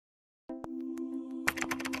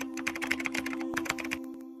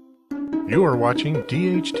You are watching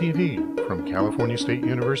DHTV from California State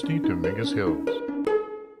University, Dominguez Hills.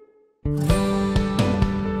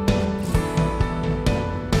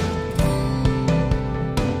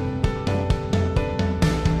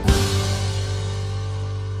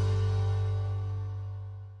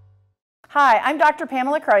 Hi, I'm Dr.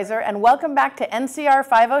 Pamela Kreiser, and welcome back to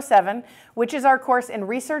NCR507, which is our course in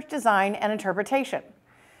Research Design and Interpretation.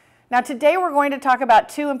 Now today we're going to talk about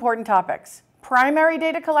two important topics: primary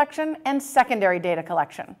data collection and secondary data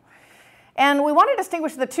collection. And we want to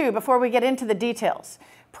distinguish the two before we get into the details.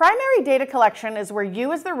 Primary data collection is where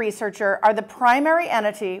you as the researcher are the primary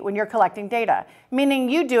entity when you're collecting data, meaning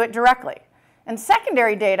you do it directly. And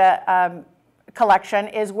secondary data collection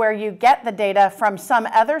is where you get the data from some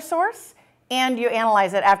other source and you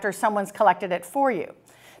analyze it after someone's collected it for you.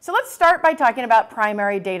 So let's start by talking about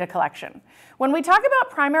primary data collection. When we talk about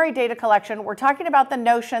primary data collection, we're talking about the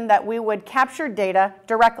notion that we would capture data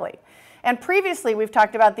directly. And previously, we've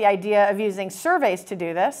talked about the idea of using surveys to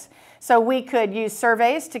do this. So we could use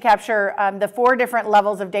surveys to capture the four different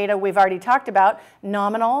levels of data we've already talked about: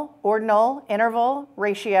 nominal, ordinal, interval,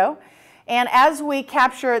 ratio. And as we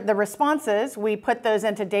capture the responses, we put those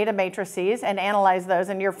into data matrices and analyze those,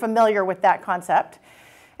 and you're familiar with that concept.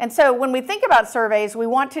 And so when we think about surveys, we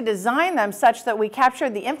want to design them such that we capture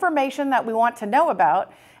the information that we want to know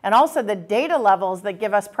about, and also the data levels that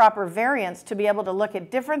give us proper variance to be able to look at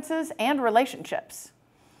differences and relationships.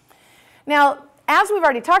 Now, as we've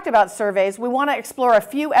already talked about surveys, we want to explore a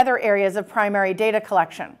few other areas of primary data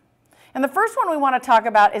collection. And the first one we want to talk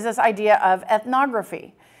about is this idea of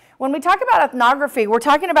ethnography. When we talk about ethnography, we're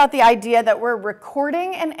talking about the idea that we're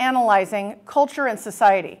recording and analyzing culture and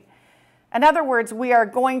society. In other words, we are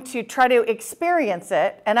going to try to experience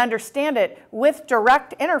it and understand it with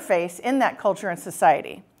direct interface in that culture and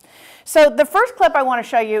society. So the first clip I want to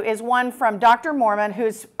show you is one from Dr. Moorman,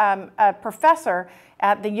 who's a professor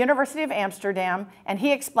at the University of Amsterdam, and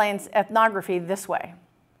he explains ethnography this way.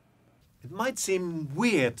 It might seem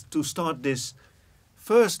weird to start this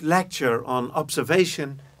first lecture on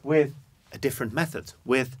observation with a different method,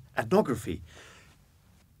 with ethnography.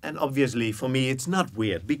 And obviously for me it's not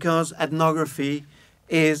weird, because ethnography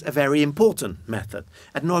is a very important method.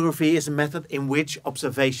 Ethnography is a method in which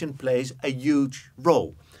observation plays a huge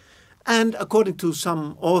role. And according to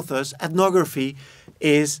some authors, ethnography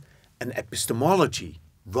is an epistemology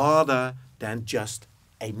rather than just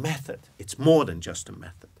a method. It's more than just a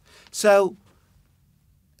method. So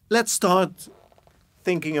let's start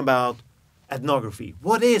thinking about ethnography.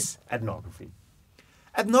 What is ethnography?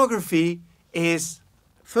 Ethnography is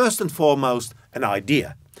first and foremost an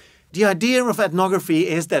idea. The idea of ethnography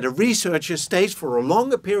is that a researcher stays for a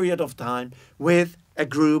longer period of time with a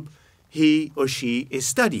group he or she is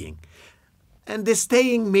studying. And this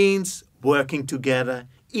staying means working together,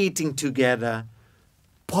 eating together,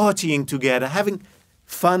 partying together, having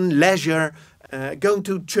fun, leisure, going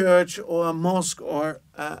to church or a mosque or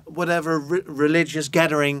whatever religious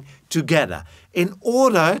gathering together in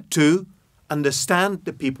order to understand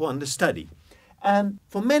the people under study. And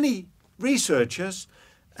for many researchers,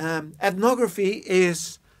 ethnography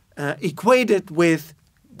is equated with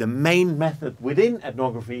the main method within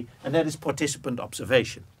ethnography, and that is participant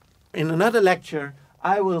observation. In another lecture,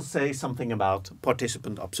 I will say something about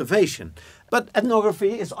participant observation, but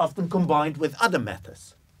ethnography is often combined with other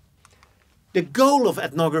methods. The goal of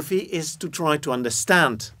ethnography is to try to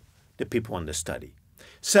understand the people under study.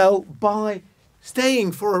 So by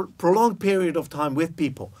staying for a prolonged period of time with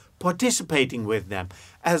people, participating with them,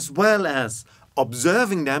 as well as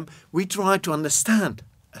observing them, we try to understand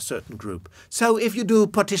a certain group. So if you do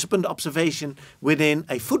participant observation within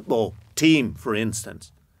a football team, for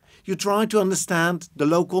instance, you try to understand the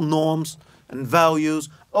local norms and values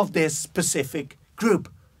of this specific group.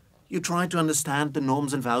 You try to understand the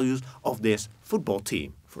norms and values of this football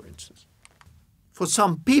team, for instance. For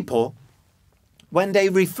some people, when they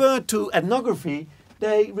refer to ethnography,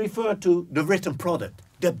 they refer to the written product,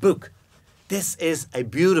 the book. This is a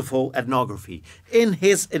beautiful ethnography. In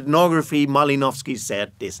his ethnography, Malinowski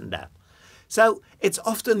said this and that. So it's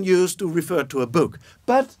often used to refer to a book.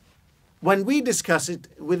 But when we discuss it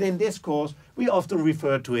within this course, we often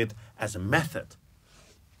refer to it as a method.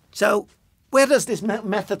 So where does this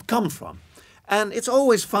method come from? And it's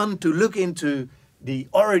always fun to look into the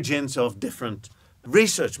origins of different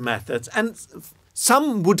research methods. And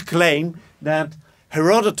some would claim that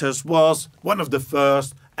Herodotus was one of the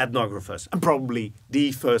first ethnographers, and probably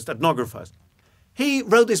the first ethnographer. He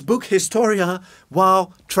wrote this book, Historia,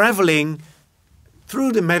 while traveling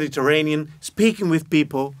through the Mediterranean, speaking with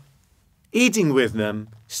people, eating with them,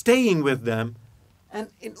 staying with them, and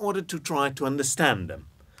in order to try to understand them.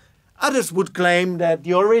 Others would claim that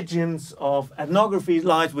the origins of ethnography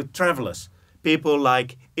lies with travelers, people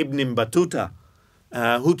like Ibn Battuta,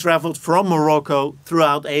 who traveled from Morocco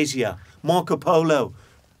throughout Asia, Marco Polo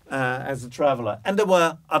as a traveler, and there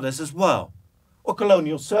were others as well. Or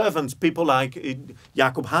colonial servants, people like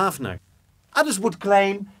Jacob Hafner. Others would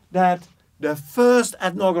claim that the first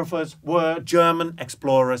ethnographers were German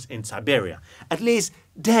explorers in Siberia. At least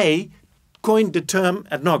they coined the term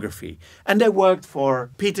ethnography, and they worked for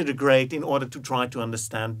Peter the Great in order to try to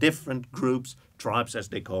understand different groups, tribes as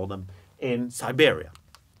they call them, in Siberia.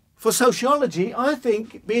 For sociology, I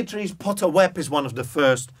think Beatrice Potter-Webb is one of the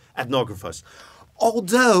first ethnographers,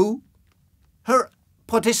 although her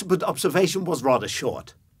participant observation was rather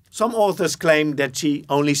short. Some authors claim that she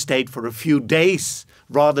only stayed for a few days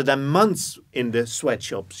rather than months in the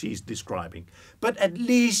sweatshop she's describing. But at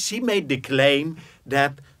least she made the claim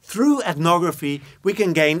that through ethnography we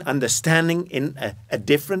can gain understanding in a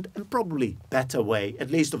different and probably better way,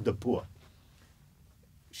 at least of the poor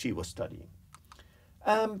she was studying.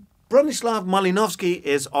 Bronislaw Malinowski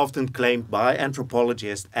is often claimed by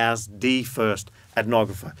anthropologists as the first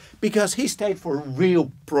ethnographer because he stayed for a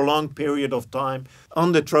real prolonged period of time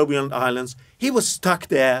on the Trobriand Islands. He was stuck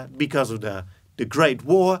there because of the Great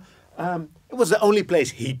War. It was the only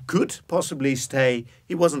place he could possibly stay.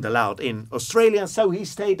 He wasn't allowed in Australia, so he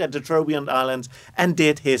stayed at the Trobriand Islands and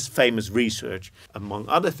did his famous research, among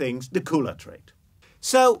other things, the Kula trade.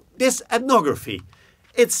 So this ethnography,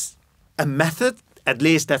 it's a method. At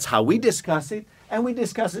least that's how we discuss it, and we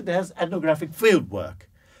discuss it as ethnographic fieldwork.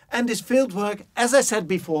 And this fieldwork, as I said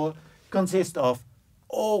before, consists of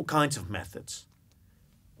all kinds of methods.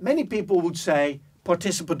 Many people would say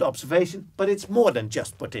participant observation, but it's more than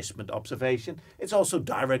just participant observation. It's also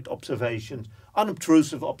direct observations,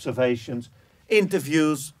 unobtrusive observations,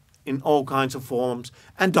 interviews in all kinds of forms,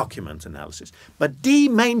 and document analysis. But the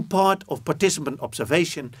main part of participant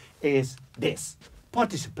observation is this: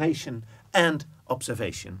 participation and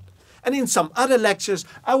observation. And in some other lectures,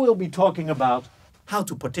 I will be talking about how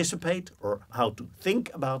to participate or how to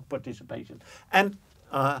think about participation and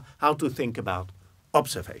how to think about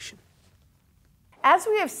observation. As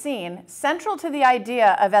we have seen, central to the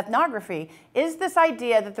idea of ethnography is this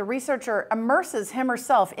idea that the researcher immerses him or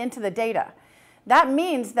herself into the data. That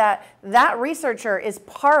means that that researcher is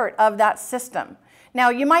part of that system. Now,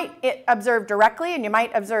 you might observe directly and you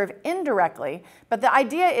might observe indirectly, but the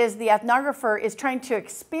idea is the ethnographer is trying to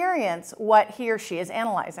experience what he or she is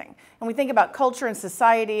analyzing. And we think about culture and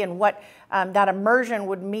society and what that immersion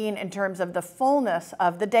would mean in terms of the fullness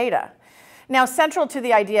of the data. Now, central to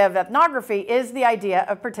the idea of ethnography is the idea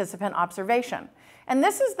of participant observation. And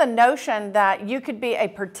this is the notion that you could be a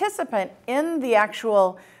participant in the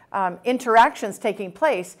actual interactions taking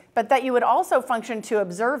place, but that you would also function to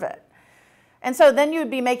observe it. And so then you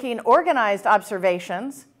would be making organized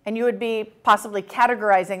observations, and you would be possibly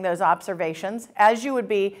categorizing those observations as you would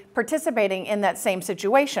be participating in that same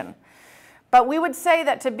situation. But we would say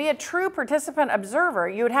that to be a true participant observer,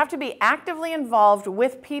 you would have to be actively involved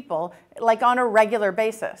with people, like on a regular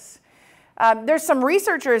basis. There's some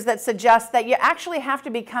researchers that suggest that you actually have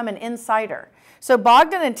to become an insider. So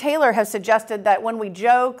Bogdan and Taylor have suggested that when we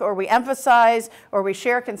joke or we emphasize or we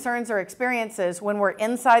share concerns or experiences when we're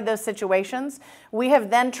inside those situations, we have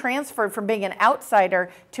then transferred from being an outsider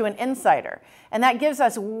to an insider. And that gives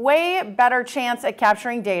us way better chance at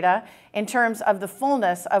capturing data in terms of the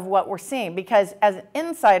fullness of what we're seeing, because as an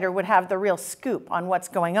insider would have the real scoop on what's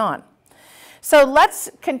going on. So let's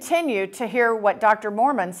continue to hear what Dr.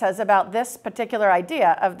 Moorman says about this particular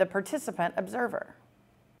idea of the participant observer.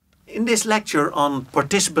 In this lecture on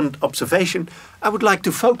participant observation, I would like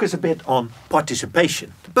to focus a bit on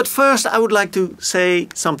participation. But first, I would like to say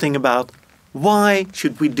something about why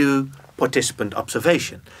should we do participant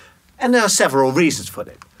observation. And there are several reasons for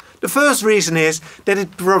that. The first reason is that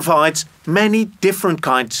it provides many different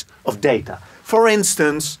kinds of data. For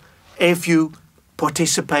instance, if you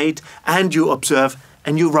participate and you observe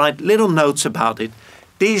and you write little notes about it,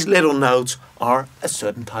 these little notes are a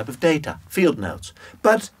certain type of data, field notes.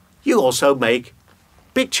 But you also make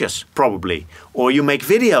pictures, probably, or you make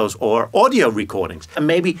videos or audio recordings. And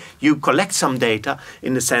maybe you collect some data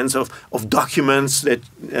in the sense of documents that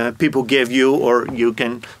people give you or you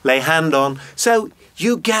can lay hand on. So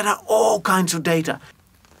you gather all kinds of data.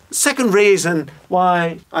 Second reason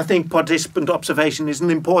why I think participant observation is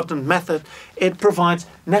an important method, it provides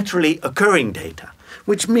naturally occurring data,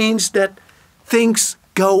 which means that things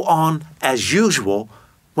go on as usual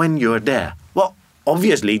when you're there. Well,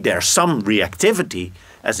 obviously, there's some reactivity,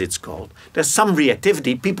 as it's called. There's some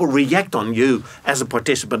reactivity. People react on you as a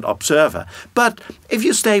participant observer. But if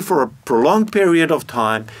you stay for a prolonged period of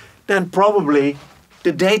time, then probably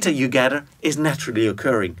the data you gather is naturally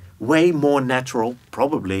occurring. Way more natural,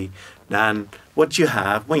 probably, than what you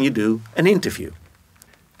have when you do an interview.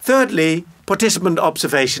 Thirdly, participant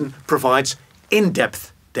observation provides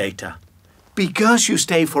in-depth data. Because you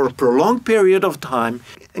stay for a prolonged period of time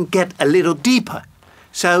and get a little deeper.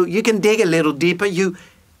 So you can dig a little deeper, you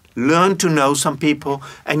learn to know some people,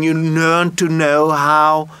 and you learn to know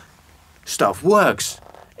how stuff works.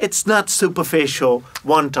 It's not superficial,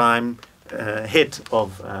 one-time hit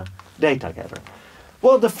of data gathering.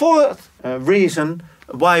 Well, the fourth reason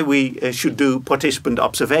why we should do participant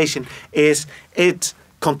observation is it's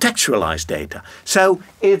contextualized data. So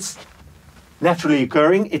it's naturally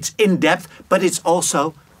occurring, it's in-depth, but it's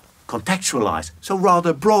also contextualized, so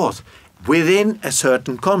rather broad, within a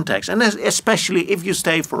certain context. And especially if you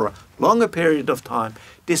stay for a longer period of time,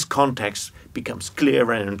 this context becomes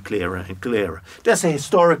clearer and clearer and clearer. There's a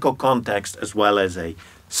historical context as well as a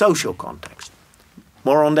social context.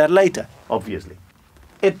 More on that later, obviously.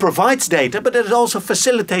 It provides data, but it also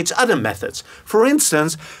facilitates other methods. For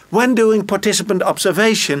instance, when doing participant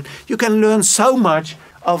observation, you can learn so much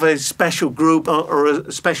of a special group or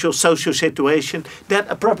a special social situation that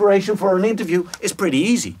a preparation for an interview is pretty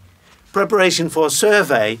easy. Preparation for a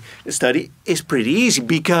survey study is pretty easy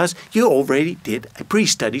because you already did a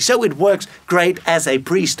pre-study. So it works great as a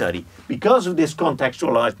pre-study because of this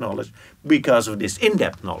contextualized knowledge, because of this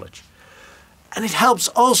in-depth knowledge. And it helps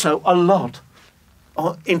also a lot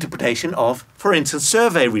on interpretation of, for instance,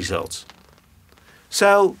 survey results.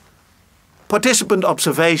 So participant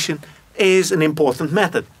observation is an important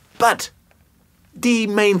method. But the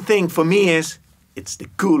main thing for me is it's the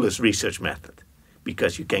coolest research method.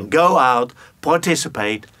 Because you can go out,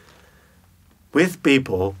 participate with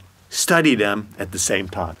people, study them at the same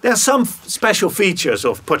time. There are some special features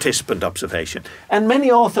of participant observation. And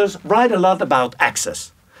many authors write a lot about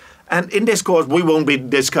access. And in this course, we won't be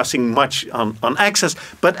discussing much on access,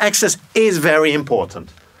 but access is very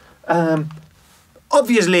important.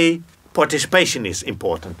 Obviously, participation is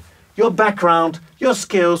important. Your background, your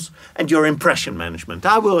skills, and your impression management.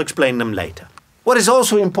 I will explain them later. What is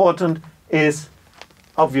also important is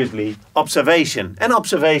obviously observation. And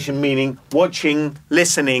observation meaning watching,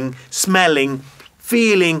 listening, smelling,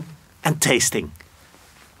 feeling, and tasting.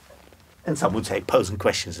 And some would say posing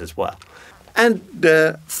questions as well. And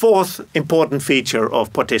the fourth important feature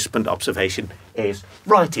of participant observation is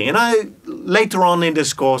writing. And later on in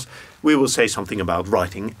this course, we will say something about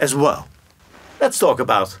writing as well. Let's talk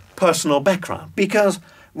about personal background. Because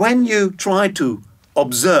when you try to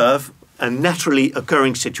observe a naturally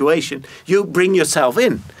occurring situation, you bring yourself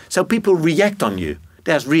in. So people react on you.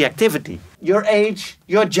 There's reactivity. Your age,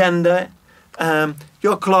 your gender,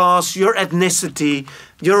 your class, your ethnicity,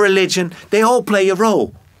 your religion, they all play a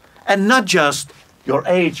role. And not just your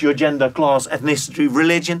age, your gender, class, ethnicity,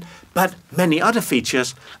 religion, but many other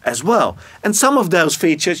features as well. And some of those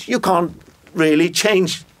features you can't really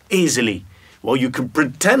change easily. Well, you can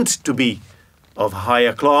pretend to be of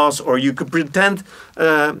higher class, or you could pretend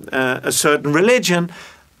a certain religion,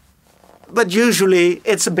 but usually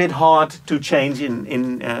it's a bit hard to change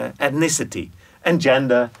in ethnicity and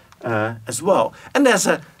gender as well. And there's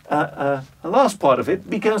a last part of it,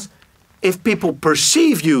 because if people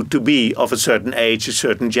perceive you to be of a certain age, a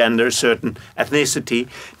certain gender, a certain ethnicity,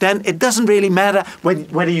 then it doesn't really matter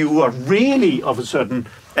whether you are really of a certain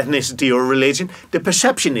ethnicity or religion. The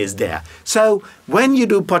perception is there. So when you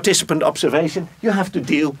do participant observation, you have to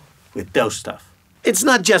deal with those stuff. It's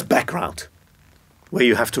not just background where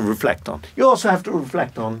you have to reflect on. You also have to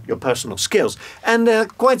reflect on your personal skills. And there are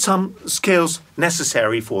quite some skills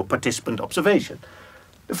necessary for participant observation.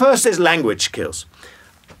 The first is language skills.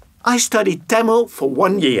 I studied Tamil for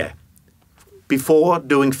 1 year before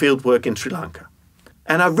doing fieldwork in Sri Lanka.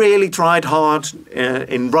 And I really tried hard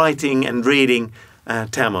in writing and reading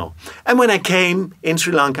Tamil. And when I came in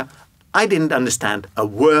Sri Lanka, I didn't understand a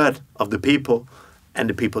word of the people, and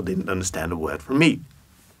the people didn't understand a word from me.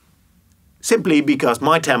 Simply because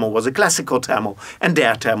my Tamil was a classical Tamil, and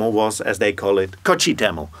their Tamil was, as they call it, Kochi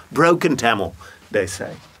Tamil, broken Tamil, they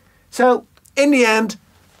say. So, in the end,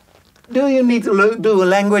 do you need to do a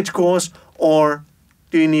language course, or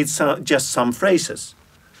do you need just some phrases?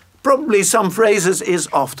 Probably some phrases is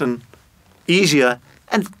often easier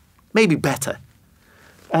and maybe better.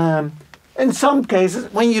 In some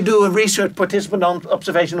cases, when you do a research participant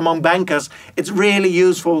observation among bankers, it's really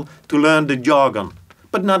useful to learn the jargon.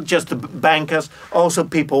 But not just the bankers, also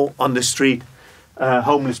people on the street,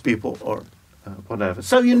 homeless people or whatever.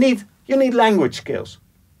 So you need language skills.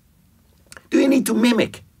 Do you need to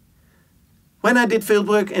mimic? When I did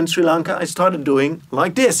fieldwork in Sri Lanka, I started doing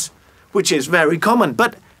like this, which is very common.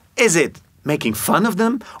 But Is it making fun of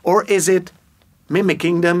them, or is it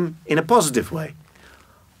mimicking them in a positive way?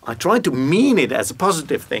 I try to mean it as a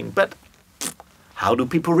positive thing, but how do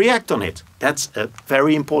people react on it? That's a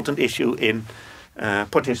very important issue in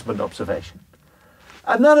participant observation.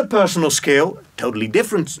 Another personal skill, totally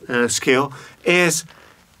different skill, is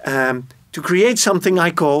to create something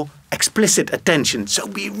I call explicit attention. So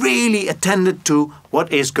be really attentive to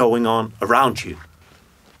what is going on around you.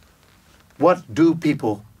 What do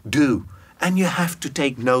people do? And you have to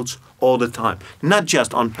take notes all the time, not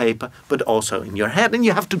just on paper, but also in your head. And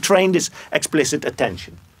you have to train this explicit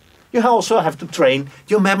attention. You also have to train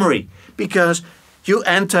your memory, because you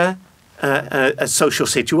enter a social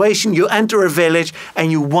situation, you enter a village,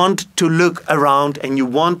 and you want to look around and you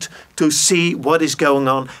want to see what is going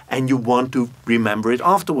on, and you want to remember it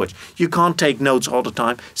afterwards. You can't take notes all the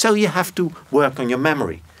time, so you have to work on your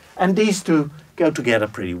memory. And these two go together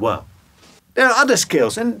pretty well. There are other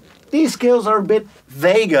skills, and these skills are a bit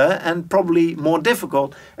vaguer and probably more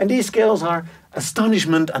difficult, and these skills are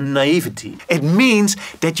astonishment and naivety. It means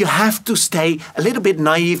that you have to stay a little bit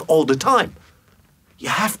naive all the time. You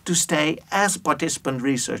have to stay, as a participant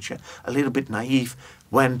researcher, a little bit naive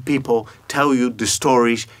when people tell you the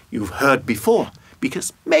stories you've heard before,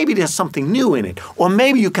 because maybe there's something new in it, or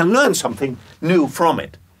maybe you can learn something new from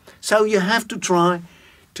it. So you have to try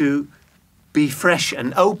to be fresh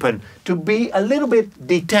and open, to be a little bit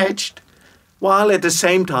detached, while at the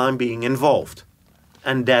same time being involved.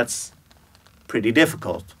 And that's pretty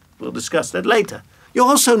difficult. We'll discuss that later. You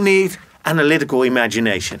also need analytical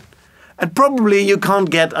imagination. And probably you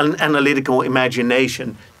can't get an analytical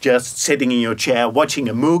imagination just sitting in your chair watching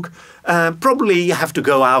a MOOC. Probably you have to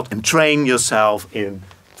go out and train yourself in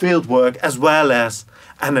field work as well as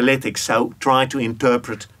analytics. So try to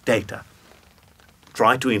interpret data.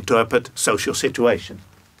 Try to interpret social situation.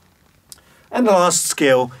 And the last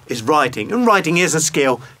skill is writing. And writing is a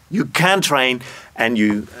skill you can train, and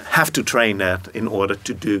you have to train that in order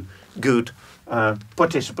to do good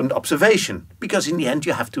participant observation, because in the end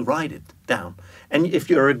you have to write it down. And if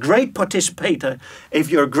you're a great participator, if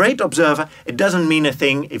you're a great observer, it doesn't mean a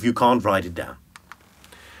thing if you can't write it down.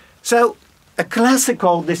 So a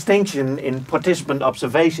classical distinction in participant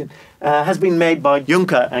observation has been made by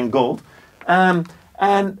Juncker and Gold.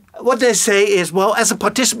 And what they say is, well, as a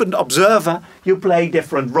participant observer, you play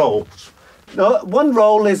different roles. Now, one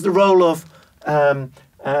role is the role of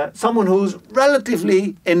someone who's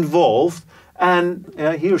relatively involved, and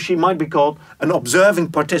he or she might be called an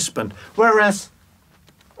observing participant, whereas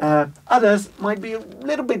others might be a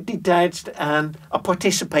little bit detached and a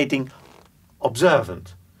participating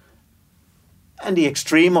observant. And the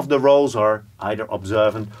extreme of the roles are either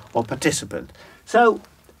observant or participant. So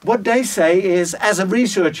what they say is, as a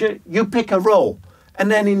researcher, you pick a role,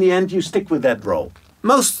 and then in the end you stick with that role.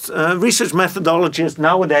 Most research methodologists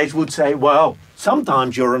nowadays would say, well,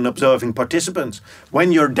 sometimes you're an observing participant.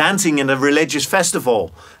 When you're dancing in a religious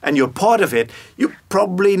festival and you're part of it, you're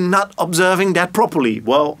probably not observing that properly.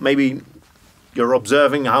 Well, maybe you're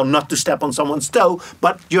observing how not to step on someone's toe,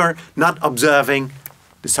 but you're not observing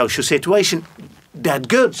the social situation that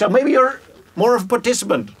good. So maybe you're more of a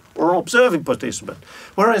participant or observing participant.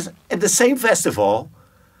 Whereas at the same festival,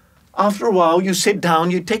 after a while you sit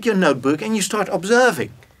down, you take your notebook and you start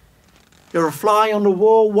observing. You're a fly on the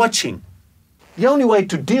wall watching. The only way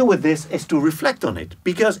to deal with this is to reflect on it,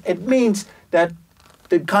 because it means that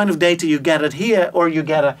the kind of data you gather here or you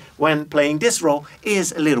gather when playing this role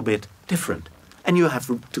is a little bit different. And you have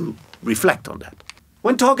to reflect on that.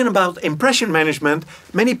 When talking about impression management,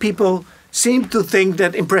 many people seem to think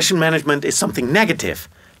that impression management is something negative.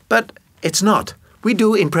 But it's not. We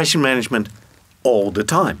do impression management all the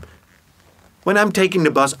time. When I'm taking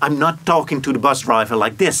the bus, I'm not talking to the bus driver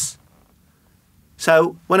like this.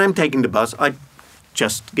 So when I'm taking the bus, I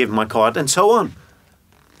just give my card and so on.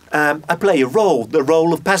 I play a role, the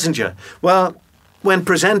role of passenger. Well, when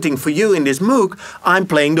presenting for you in this MOOC, I'm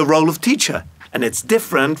playing the role of teacher. And it's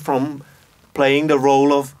different from playing the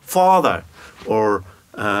role of father or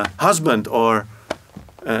husband or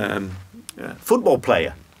football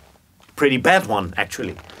player. Pretty bad one,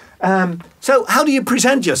 actually. So how do you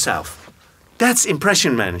present yourself? That's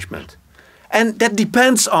impression management. And that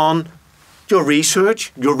depends on your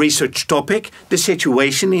research topic, the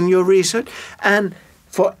situation in your research. And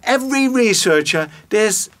for every researcher,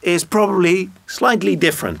 this is probably slightly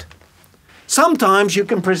different. Sometimes you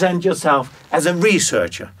can present yourself as a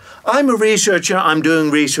researcher. I'm a researcher, I'm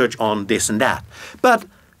doing research on this and that. But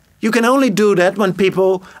you can only do that when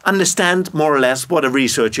people understand more or less what a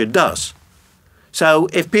researcher does. So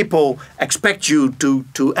if people expect you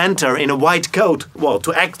to enter in a white coat, well,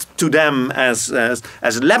 to act to them as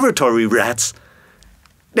laboratory rats,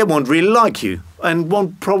 they won't really like you and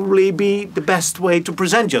won't probably be the best way to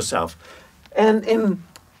present yourself. And in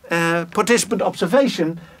participant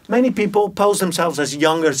observation, many people pose themselves as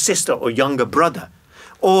younger sister or younger brother,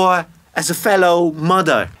 or as a fellow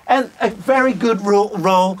mother. And a very good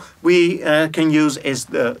role we can use is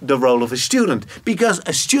the role of a student, because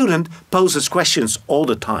a student poses questions all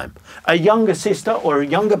the time. A younger sister or a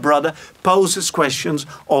younger brother poses questions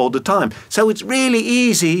all the time. So it's really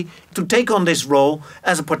easy to take on this role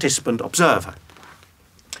as a participant observer.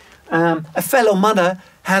 A fellow mother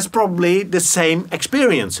has probably the same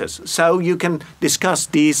experiences, so you can discuss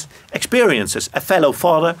these experiences. A fellow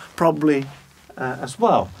father probably as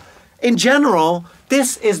well. In general,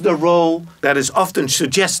 this is the role that is often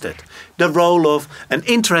suggested, the role of an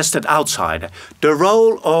interested outsider, the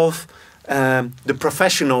role of the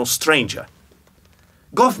professional stranger.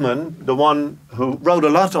 Goffman, the one who wrote a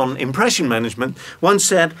lot on impression management, once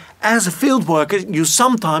said, as a field worker, you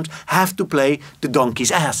sometimes have to play the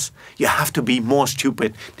donkey's ass. You have to be more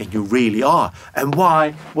stupid than you really are. And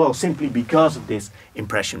why? Well, simply because of this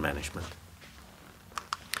impression management.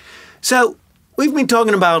 So, we've been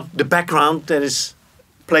talking about the background that is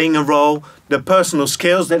playing a role, the personal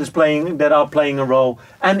skills that are playing a role,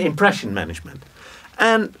 and impression management.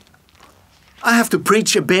 And I have to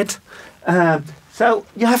preach a bit. So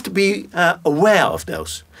you have to be aware of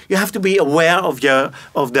those. You have to be aware of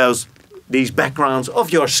these backgrounds,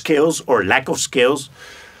 of your skills or lack of skills,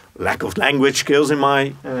 lack of language skills in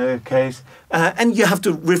my case, and you have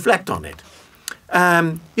to reflect on it.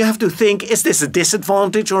 You have to think, is this a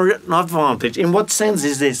disadvantage or an advantage? In what sense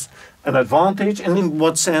is this an advantage and in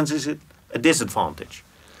what sense is it a disadvantage?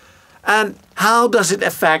 And how does it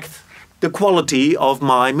affect the quality of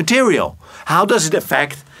my material? How does it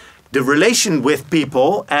affect the relation with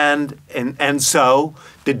people and so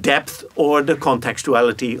the depth or the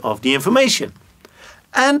contextuality of the information?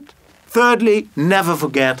 And thirdly, never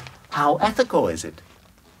forget, how ethical is it?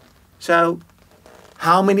 So,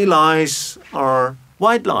 how many lies are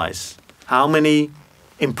white lies? How many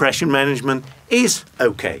impression management is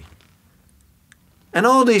okay? And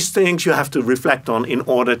all these things you have to reflect on in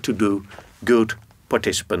order to do good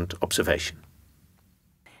participant observation.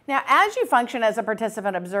 Now, as you function as a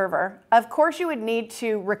participant observer, of course you would need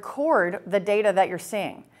to record the data that you're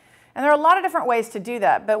seeing. And there are a lot of different ways to do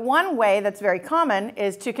that, but one way that's very common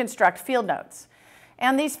is to construct field notes.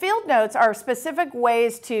 And these field notes are specific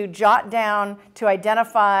ways to jot down, to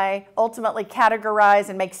identify, ultimately categorize,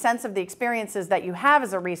 and make sense of the experiences that you have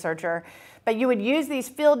as a researcher. But you would use these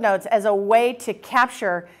field notes as a way to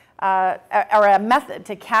capture, or a method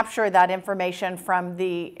to capture that information from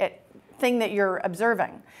the thing that you're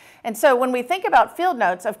observing. And so when we think about field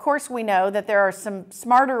notes, of course we know that there are some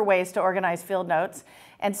smarter ways to organize field notes.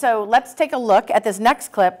 And so let's take a look at this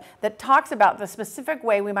next clip that talks about the specific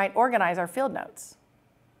way we might organize our field notes.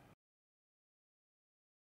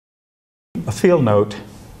 A field note,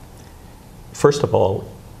 first of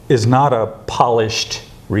all, is not a polished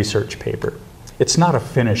research paper. It's not a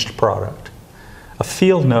finished product. A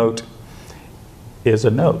field note is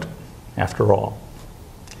a note, after all.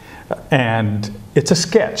 And it's a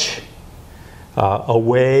sketch,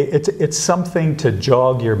 it's something to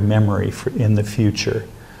jog your memory in the future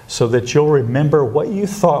so that you'll remember what you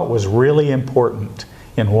thought was really important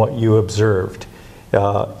in what you observed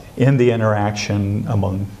in the interaction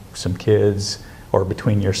among some kids or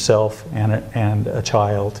between yourself and a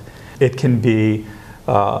child. It can be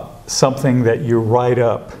something that you write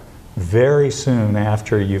up very soon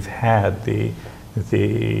after you've had the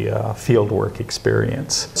fieldwork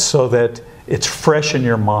experience, so that it's fresh in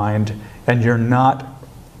your mind and you're not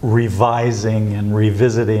revising and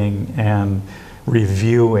revisiting and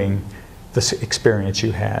reviewing the experience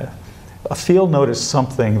you had. A field note is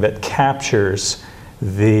something that captures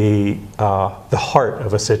the heart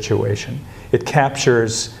of a situation. It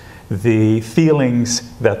captures the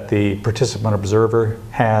feelings that the participant observer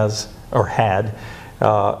has or had,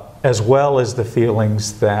 as well as the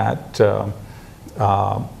feelings that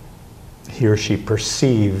he or she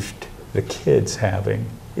perceived the kids having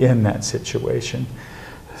in that situation.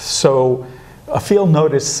 So a field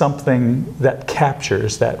note is something that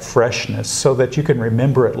captures that freshness so that you can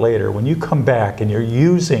remember it later. When you come back and you're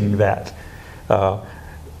using that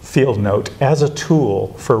field note as a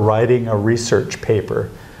tool for writing a research paper,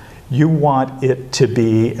 you want it to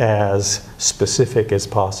be as specific as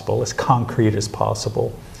possible, as concrete as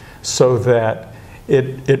possible, so that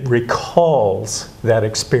it recalls that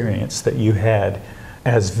experience that you had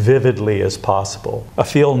as vividly as possible. A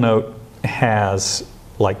field note has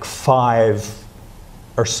like 5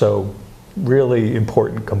 or so really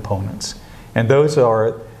important components. And those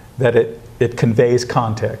are that it conveys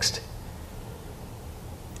context.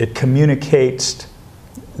 It communicates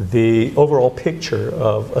the overall picture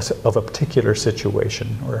of a particular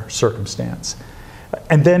situation or circumstance.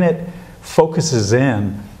 And then it focuses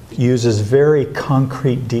in, uses very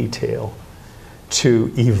concrete detail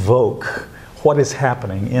to evoke what is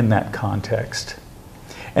happening in that context.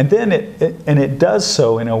 And then it does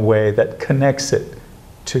so in a way that connects it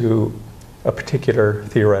to a particular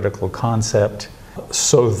theoretical concept,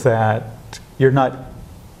 so that you're not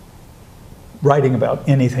writing about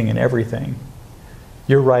anything and everything.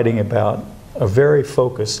 You're writing about a very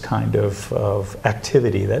focused kind of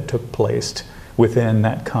activity that took place within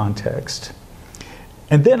that context.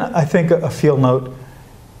 And then I think a field note,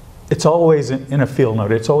 it's always, in a field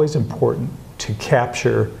note, it's always important to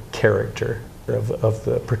capture character of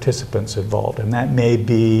the participants involved. And that may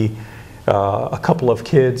be a couple of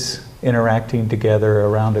kids interacting together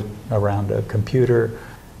around a computer,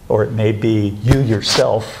 or it may be you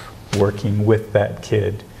yourself working with that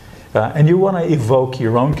kid. And you want to evoke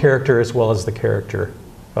your own character as well as the character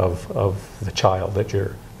of the child that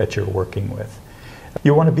you're working with.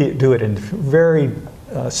 You want to do it in very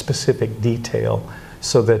specific detail,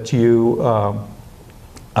 so that you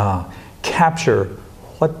capture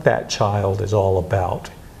what that child is all about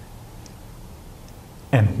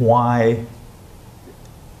and why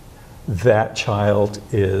that child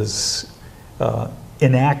is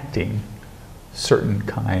enacting certain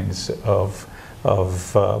kinds of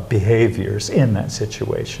behaviors in that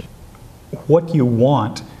situation. What you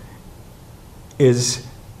want is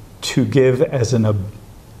to give as an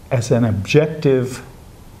objective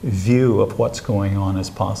view of what's going on as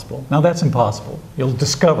possible. Now that's impossible. You'll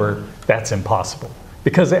discover that's impossible,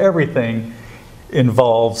 because everything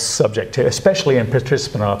involves subjectivity, especially in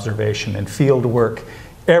participant observation and field work.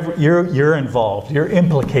 You're involved, you're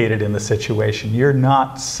implicated in the situation. You're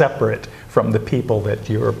not separate from the people that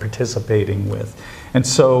you're participating with. And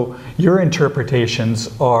so your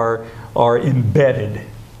interpretations are embedded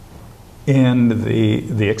in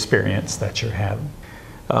the experience that you're having.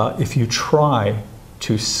 If you try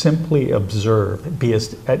to simply observe, be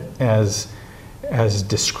as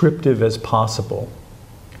descriptive as possible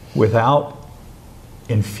without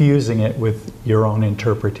infusing it with your own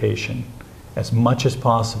interpretation as much as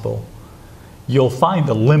possible, you'll find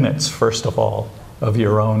the limits, first of all, of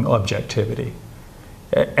your own objectivity.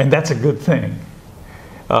 And that's a good thing.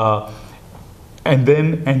 And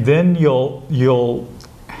then you'll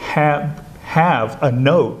have a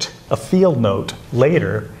note, a field note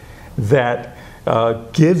later, that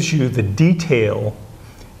gives you the detail,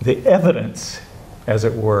 the evidence, as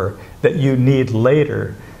it were, that you need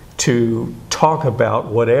later to talk about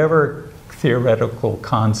whatever theoretical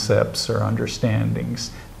concepts or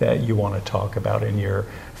understandings that you want to talk about in your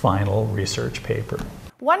final research paper.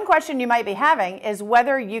 One question you might be having is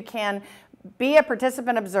whether you can be a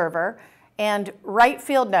participant observer and write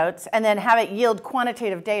field notes and then have it yield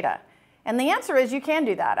quantitative data. And the answer is you can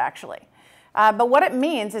do that, actually. But what it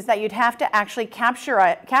means is that you'd have to actually capture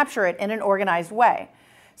it in an organized way.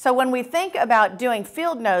 So when we think about doing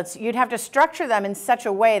field notes, you'd have to structure them in such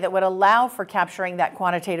a way that would allow for capturing that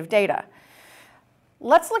quantitative data.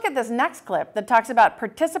 Let's look at this next clip that talks about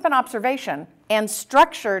participant observation and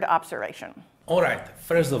structured observation. All right,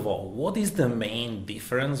 first of all, what is the main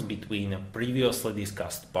difference between previously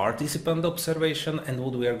discussed participant observation and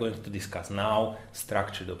what we are going to discuss now,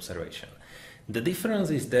 structured observation? The difference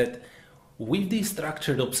is that with the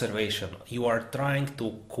structured observation, you are trying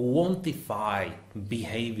to quantify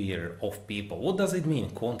behavior of people. What does it mean,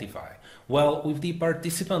 quantify? Well, with the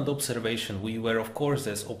participant observation, we were, of course,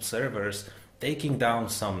 as observers, taking down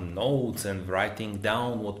some notes and writing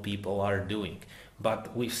down what people are doing.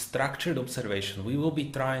 But with structured observation, we will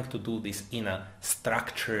be trying to do this in a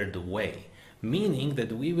structured way, meaning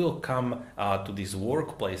that we will come to this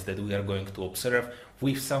workplace that we are going to observe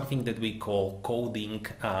with something that we call coding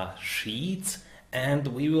sheets, and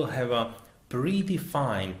we will have a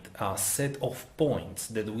predefined set of points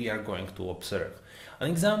that we are going to observe. An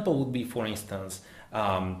example would be, for instance,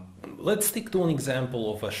 let's stick to an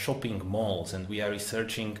example of shopping malls, and we are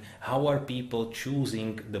researching how are people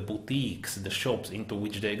choosing the boutiques, the shops into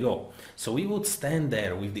which they go. So we would stand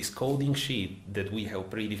there with this coding sheet that we have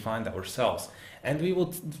predefined ourselves, and we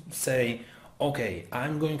would say, okay,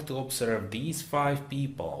 I'm going to observe these 5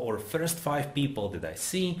 people or first 5 people that I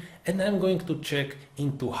see, and I'm going to check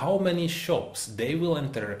into how many shops they will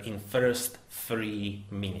enter in first 3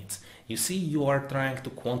 minutes. You see, you are trying to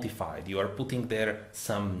quantify it. You are putting there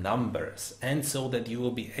some numbers, and so that you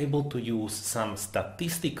will be able to use some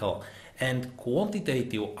statistical and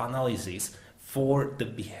quantitative analysis for the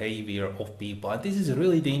behavior of people. And this is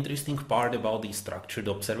really the interesting part about the structured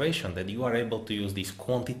observation, that you are able to use these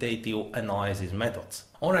quantitative analysis methods.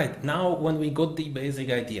 Alright, now when we got the basic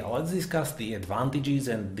idea, let's discuss the advantages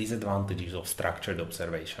and disadvantages of structured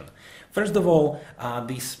observation. First of all,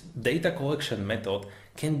 this data collection method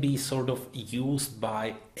can be sort of used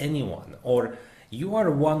by anyone, or you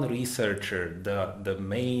are one researcher, the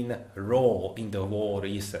main role in the whole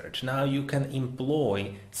research. Now you can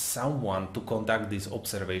employ someone to conduct this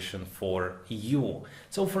observation for you.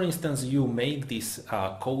 So for instance, you make this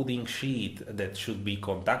coding sheet that should be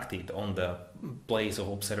conducted on the place of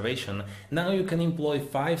observation. Now you can employ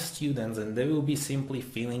 5 students and they will be simply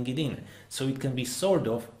filling it in. So it can be sort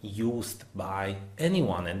of used by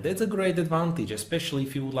anyone, and that's a great advantage, especially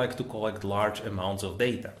if you would like to collect large amounts of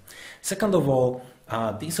data. Second of all,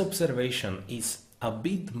 this observation is a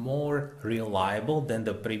bit more reliable than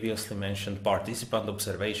the previously mentioned participant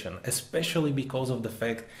observation, especially because of the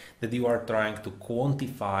fact that you are trying to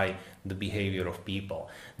quantify the behavior of people.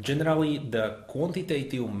 Generally, the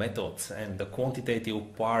quantitative methods and the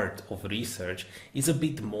quantitative part of research is a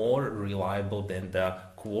bit more reliable than the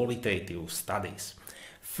qualitative studies.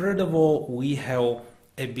 Third of all, we have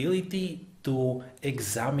ability to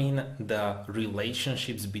examine the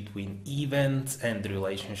relationships between events and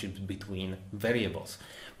relationships between variables.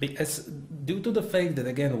 Because due to the fact that,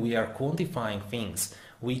 again, we are quantifying things,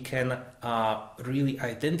 we can really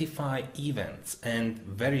identify events and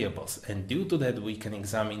variables, and due to that we can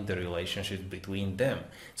examine the relationship between them.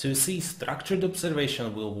 So you see, structured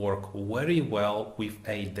observation will work very well with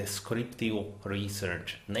a descriptive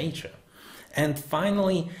research nature. And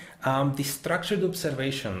finally, the structured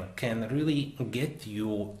observation can really get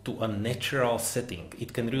you to a natural setting.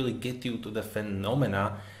 It can really get you to the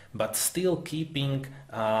phenomena, but still keeping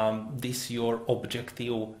this your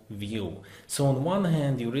objective view. So on one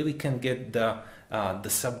hand, you really can get the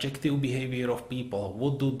subjective behavior of people.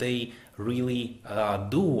 What do they really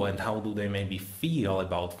do and how do they maybe feel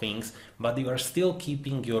about things, but you are still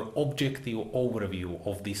keeping your objective overview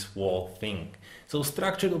of this whole thing. So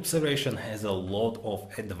structured observation has a lot of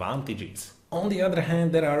advantages. On the other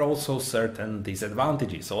hand, there are also certain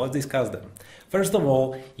disadvantages, so let's discuss them. First of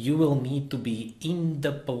all, you will need to be in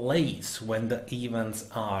the place when the events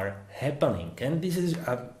are happening, and this is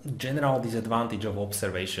a general disadvantage of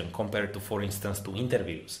observation compared to, for instance, to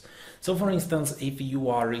interviews. So for instance, if you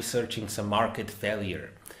are researching some market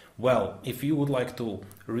failure, well, if you would like to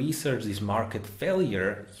research this market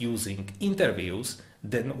failure using interviews,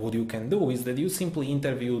 then what you can do is that you simply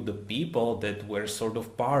interview the people that were sort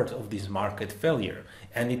of part of this market failure,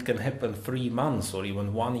 and it can happen 3 months or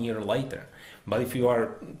even 1 year later. But if you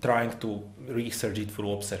are trying to research it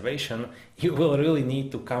through observation, you will really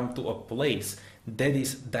need to come to a place that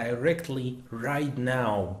is directly right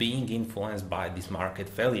now being influenced by this market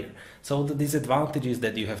failure. So the disadvantage is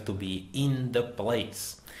that you have to be in the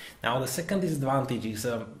place. Now the second disadvantage is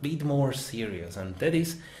a bit more serious, and that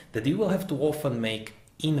is that you will have to often make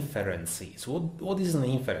inferences. What is an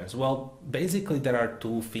inference? Well, basically there are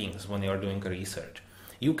 2 things when you are doing research.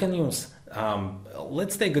 You can use,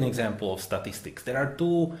 let's take an example of statistics. There are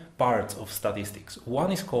 2 parts of statistics.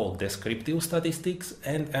 One is called descriptive statistics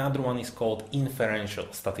and another one is called inferential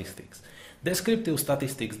statistics. Descriptive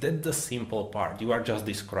statistics, that's the simple part. You are just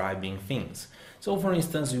describing things. So for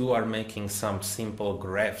instance, you are making some simple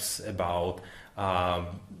graphs about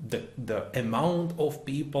the amount of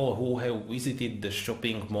people who have visited the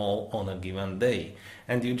shopping mall on a given day,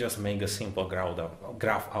 and you just make a simple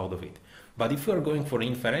graph out of it. But if you are going for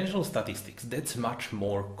inferential statistics, that's much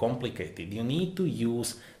more complicated. You need to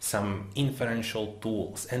use some inferential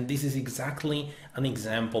tools, and this is exactly an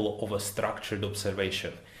example of a structured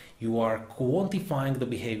observation. You are quantifying the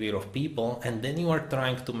behavior of people, and then you are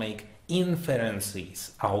trying to make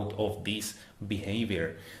inferences out of this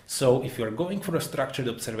behavior. So if you're going for a structured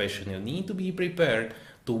observation, you need to be prepared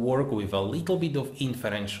to work with a little bit of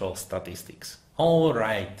inferential statistics.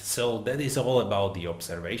 Alright, so that is all about the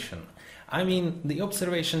observation. I mean, the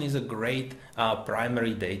observation is a great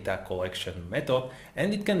primary data collection method,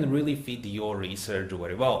 and it can really fit your research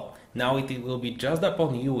very well. Now it will be just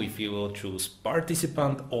upon you if you will choose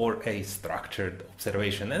participant or a structured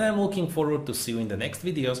observation, and I'm looking forward to see you in the next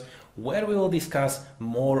videos where we will discuss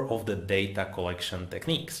more of the data collection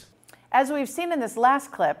techniques. As we've seen in this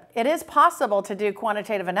last clip, it is possible to do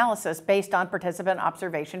quantitative analysis based on participant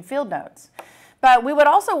observation field notes. But we would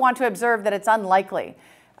also want to observe that it's unlikely.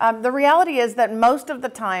 The reality is that most of the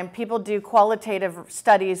time people do qualitative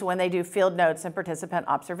studies when they do field notes and participant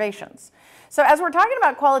observations. So as we're talking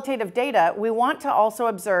about qualitative data, we want to also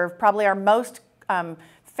observe probably our most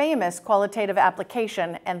famous qualitative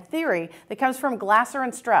application and theory that comes from Glasser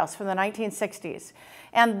and Strauss from the 1960s.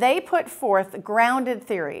 And they put forth grounded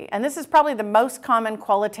theory. And this is probably the most common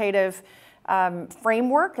qualitative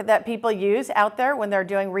framework that people use out there when they're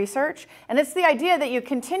doing research. And it's the idea that you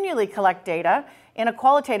continually collect data in a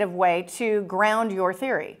qualitative way to ground your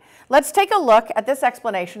theory. Let's take a look at this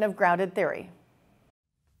explanation of grounded theory.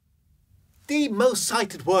 The most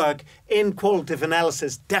cited work in qualitative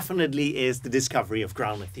analysis definitely is the discovery of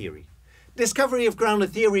grounded theory. Discovery of grounded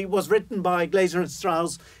theory was written by Glasser and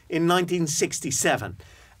Strauss in 1967,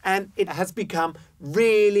 and it has become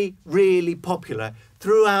really, really popular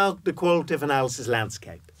throughout the qualitative analysis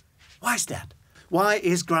landscape. Why is that? Why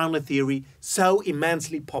is grounded theory so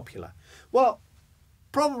immensely popular? Well,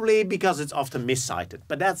 probably because it's often miscited,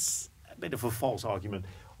 but that's a bit of a false argument.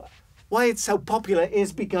 Why it's so popular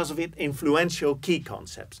is because of its influential key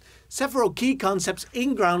concepts. Several key concepts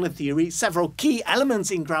in grounded theory, several key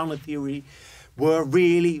elements in grounded theory were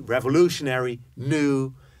really revolutionary,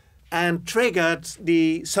 new, and triggered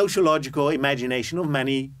the sociological imagination of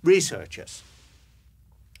many researchers.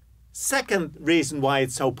 Second reason why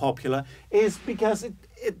it's so popular is because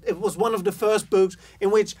it was one of the first books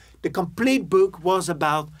in which the complete book was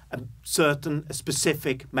about a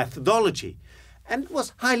specific methodology. And it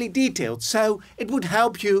was highly detailed, so it would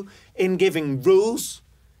help you in giving rules,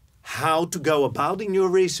 how to go about in your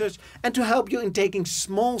research, and to help you in taking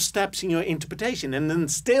small steps in your interpretation and then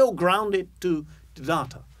still ground it to the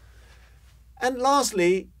data. And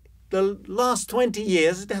lastly, the last 20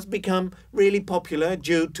 years it has become really popular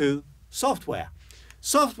due to software.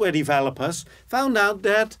 Software developers found out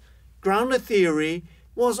that grounded theory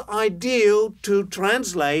was ideal to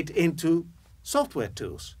translate into software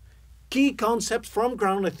tools. Key concepts from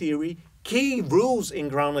grounded theory, key rules in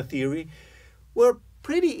grounded theory were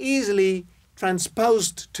pretty easily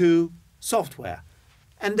transposed to software.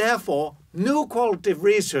 And therefore, new qualitative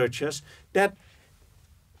researchers that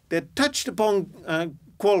touched upon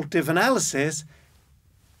qualitative analysis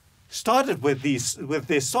started with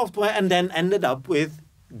this software and then ended up with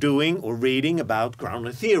doing or reading about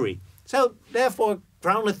grounded theory. So therefore,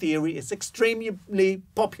 grounded theory is extremely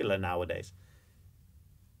popular nowadays.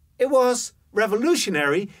 It was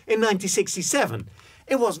revolutionary in 1967.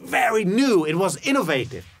 It was very new. It was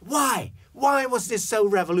innovative. Why? Why was this so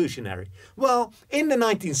revolutionary? Well, in the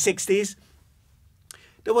 1960s,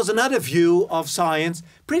 there was another view of science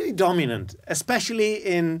pretty dominant, especially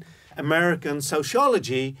in American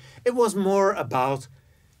sociology. It was more about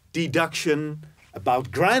deduction,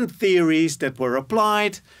 about grand theories that were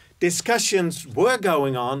applied. Discussions were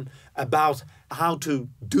going on about how to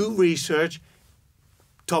do research,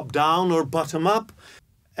 top-down or bottom-up.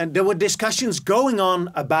 And there were discussions going on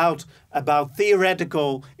about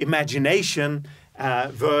theoretical imagination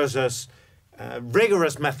versus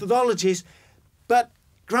rigorous methodologies. But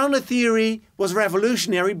grounded theory was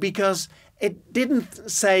revolutionary because it didn't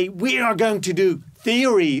say we are going to do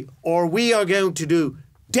theory or we are going to do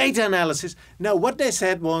data analysis. No, what they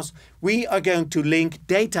said was we are going to link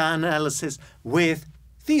data analysis with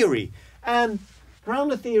theory. And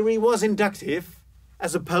grounded theory was inductive,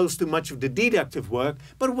 as opposed to much of the deductive work,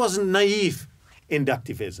 but it wasn't naive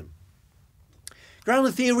inductivism.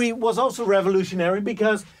 Grounded theory was also revolutionary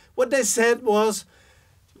because what they said was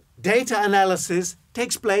data analysis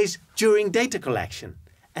takes place during data collection.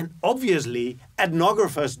 And obviously,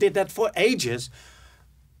 ethnographers did that for ages.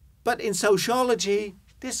 But in sociology,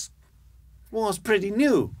 this was pretty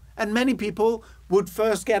new. And many people would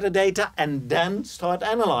first gather data and then start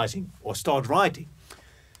analyzing or start writing.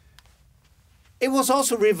 It was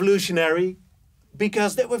also revolutionary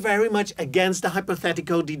because they were very much against the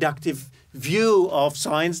hypothetical deductive view of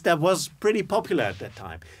science that was pretty popular at that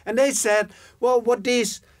time. And they said, well, what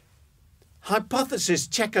these hypothesis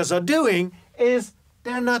checkers are doing is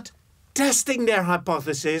they're not testing their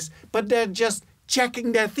hypothesis, but they're just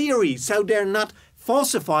checking their theory. So they're not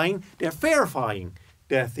falsifying, they're verifying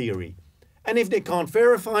their theory. And if they can't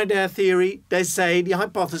verify their theory, they say the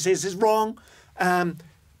hypothesis is wrong,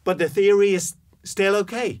 but the theory is still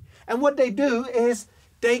okay. And what they do is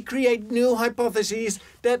they create new hypotheses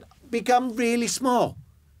that become really small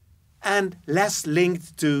and less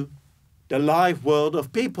linked to the live world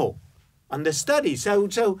of people under study. So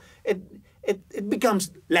it becomes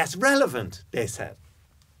less relevant, they said.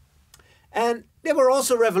 And they were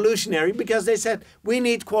also revolutionary because they said we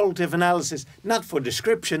need qualitative analysis not for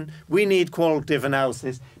description, we need qualitative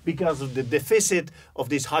analysis because of the deficit of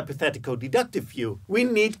this hypothetical deductive view. We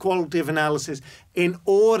need qualitative analysis in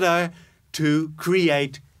order to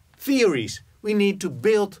create theories. We need to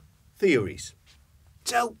build theories.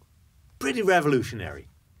 So, pretty revolutionary.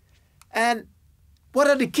 And what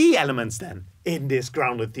are the key elements then in this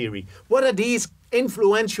grounded theory? What are these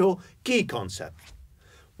influential key concepts?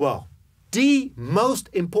 Well, the most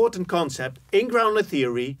important concept in grounded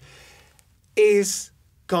theory is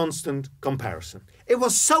constant comparison. It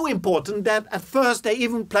was so important that at first they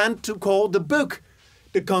even planned to call the book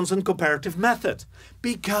the constant comparative method,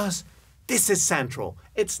 because this is central.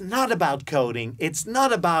 It's not about coding. It's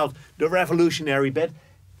not about the revolutionary bit.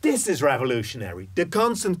 This is revolutionary, the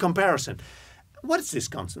constant comparison. What is this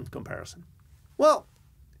constant comparison? Well,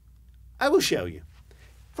 I will show you.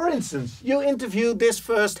 For instance, you interview this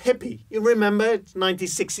first hippie. You remember it's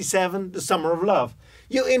 1967, the summer of love.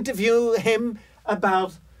 You interview him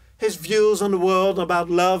about his views on the world, about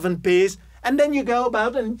love and peace, and then you go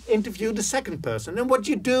about and interview the second person. And what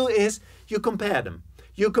you do is you compare them.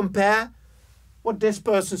 You compare what this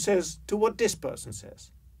person says to what this person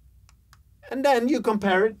says. And then you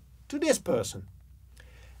compare it to this person.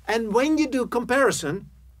 And when you do comparison,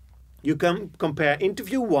 you can compare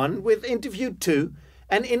interview 1 with interview 2.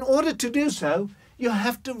 And in order to do so, you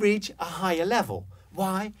have to reach a higher level.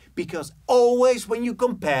 Why? Because always when you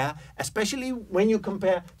compare, especially when you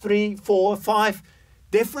compare 3, 4, 5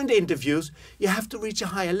 different interviews, you have to reach a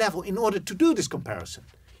higher level in order to do this comparison.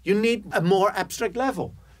 You need a more abstract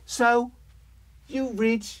level. So you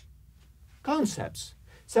reach concepts.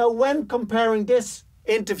 So when comparing this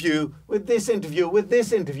interview with this interview, with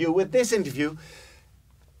this interview, with this interview,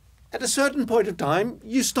 at a certain point of time,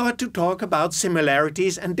 you start to talk about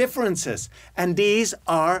similarities and differences, and these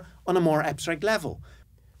are on a more abstract level.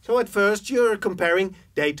 So at first you're comparing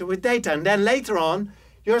data with data, and then later on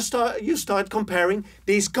you start comparing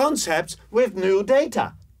these concepts with new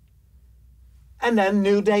data. And then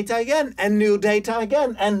new data again, and new data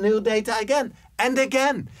again, and new data again, and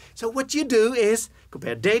again. So what you do is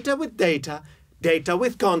compare data with data, data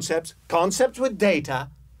with concepts, concepts with data,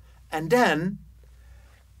 and then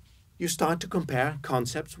you start to compare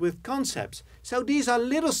concepts with concepts. So these are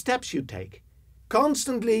little steps you take.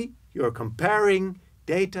 Constantly you're comparing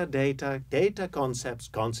data, data, data, concepts,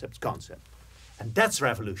 concepts, concepts. And that's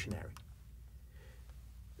revolutionary.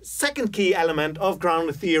 Second key element of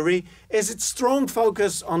grounded theory is its strong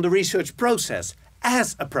focus on the research process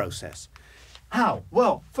as a process. How?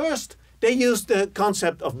 Well, first they used the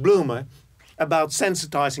concept of Blumer about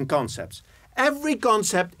sensitizing concepts. Every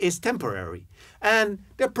concept is temporary and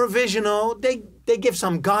they're provisional, they give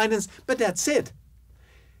some guidance, but that's it.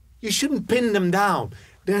 You shouldn't pin them down.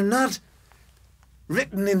 They're not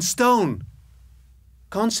written in stone.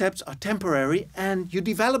 Concepts are temporary and you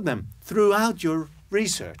develop them throughout your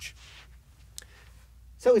research.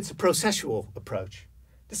 So it's a processual approach.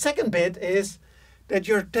 The second bit is that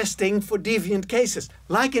you're testing for deviant cases.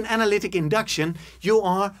 Like in analytic induction, you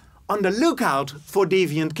are on the lookout for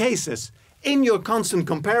deviant cases. In your constant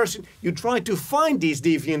comparison, you try to find these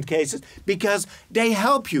deviant cases because they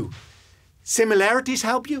help you. Similarities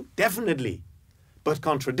help you, definitely. But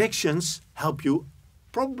contradictions help you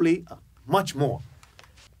probably much more.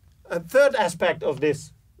 A third aspect of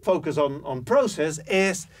this focus on process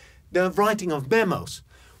is the writing of memos.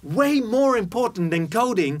 Way more important than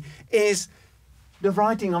coding is the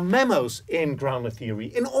writing of memos in grounded theory.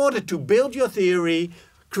 In order to build your theory,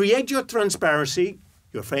 create your transparency,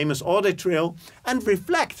 your famous audit trail, and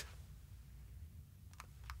reflect.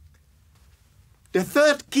 The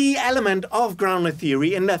third key element of grounded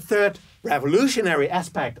theory, and the third revolutionary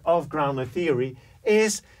aspect of grounded theory,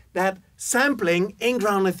 is that sampling in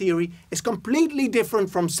grounded theory is completely different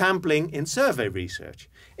from sampling in survey research.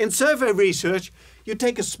 In survey research, you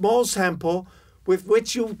take a small sample with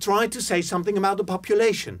which you try to say something about the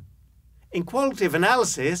population. In qualitative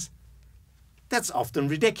analysis, that's often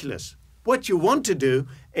ridiculous. What you want to do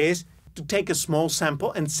is to take a small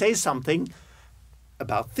sample and say something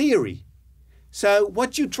about theory. So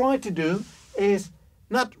what you try to do is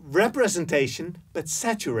not representation, but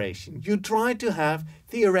saturation. You try to have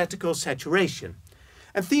theoretical saturation.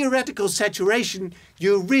 And theoretical saturation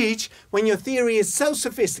you reach when your theory is so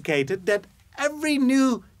sophisticated that every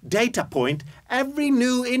new data point, every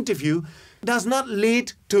new interview does not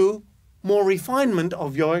lead to more refinement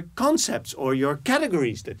of your concepts or your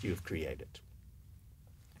categories that you've created.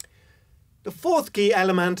 The fourth key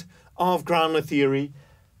element of grounded theory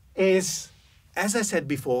is, as I said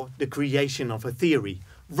before, the creation of a theory.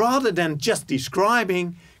 Rather than just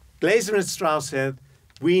describing, Glaser and Strauss said,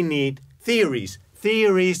 we need theories.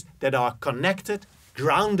 Theories that are connected,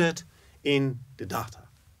 grounded in the data.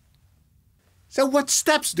 So what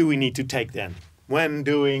steps do we need to take then when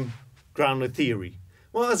doing grounded theory?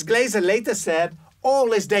 Well, as Glaser later said,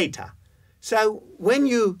 all is data. So when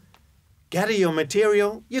you gather your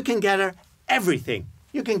material, you can gather everything.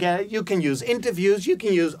 You can use interviews, you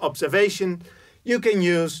can use observation, you can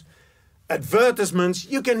use advertisements,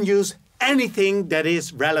 you can use anything that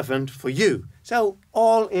is relevant for you. So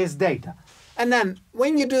all is data. And then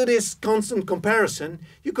when you do this constant comparison,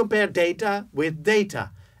 you compare data with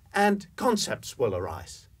data and concepts will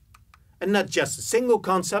arise. And not just a single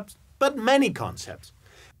concept, but many concepts.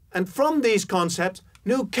 And from these concepts,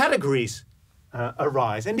 new categories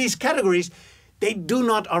arise. And these categories, they do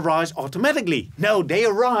not arise automatically. No, they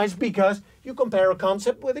arise because you compare a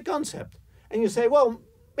concept with a concept. And you say, well,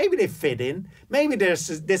 maybe they fit in. Maybe this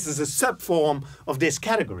is a subform of this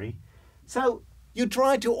category. So you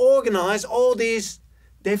try to organize all these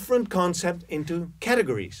different concepts into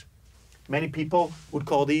categories. Many people would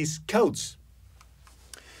call these codes.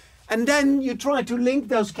 And then you try to link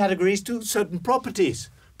those categories to certain properties,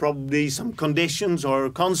 probably some conditions or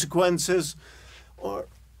consequences or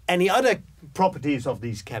any other properties of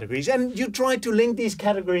these categories. And you try to link these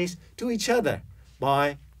categories to each other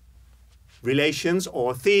by relations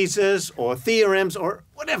or theses or theorems or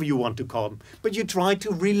whatever you want to call them. But you try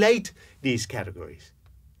to relate these categories.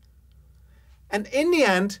 And in the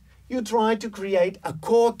end, you try to create a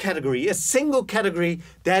core category, a single category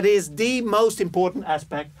that is the most important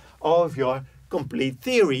aspect of your complete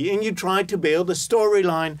theory. And you try to build a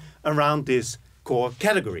storyline around this core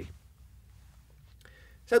category.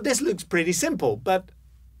 So this looks pretty simple, but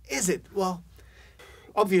is it? Well,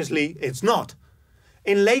 obviously it's not.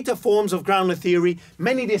 In later forms of grounded theory,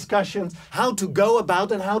 many discussions how to go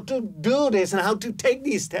about and how to do this and how to take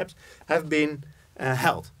these steps have been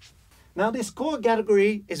held. Now, this core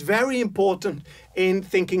category is very important in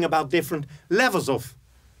thinking about different levels of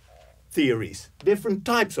theories, different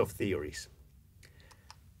types of theories.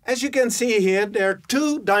 As you can see here, there are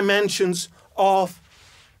two dimensions of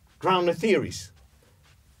grounded theories.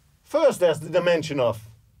 First, there's the dimension of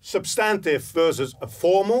substantive versus a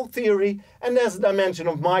formal theory, and there's the dimension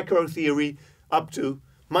of micro theory up to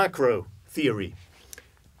macro theory.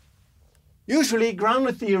 Usually,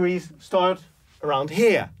 grounded theories start around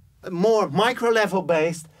here, more micro-level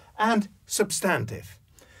based and substantive.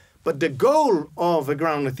 But the goal of a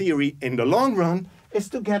grounded theory in the long run is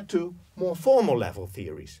to get to more formal level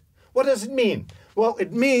theories. What does it mean? Well,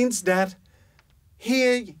 it means that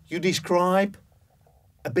here you describe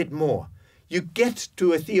a bit more. You get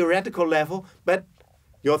to a theoretical level, but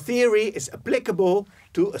your theory is applicable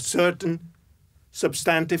to a certain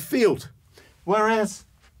substantive field. Whereas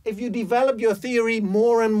if you develop your theory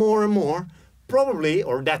more and more and more, probably,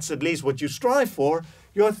 or that's at least what you strive for,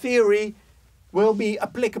 your theory will be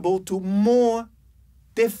applicable to more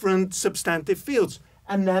different substantive fields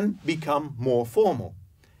and then become more formal.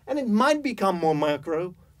 And it might become more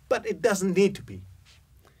macro, but it doesn't need to be.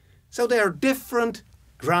 So there are different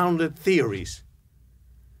grounded theories.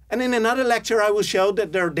 And in another lecture I will show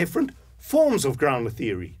that there are different forms of grounded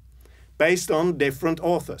theory based on different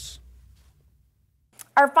authors.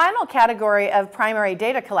 Our final category of primary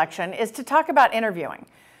data collection is to talk about interviewing.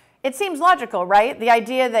 It seems logical, right? The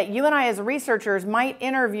idea that you and I as researchers might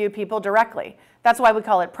interview people directly. That's why we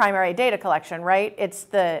call it primary data collection, right? It's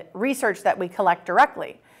the research that we collect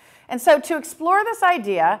directly. And so to explore this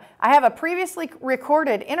idea, I have a previously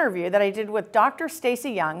recorded interview that I did with Dr.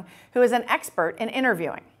 Stacy Young, who is an expert in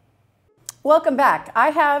interviewing. Welcome back.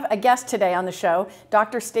 I have a guest today on the show,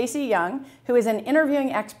 Dr. Stacy Young, who is an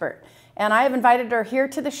interviewing expert. And I have invited her here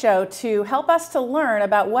to the show to help us to learn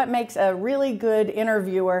about what makes a really good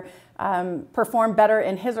interviewer perform better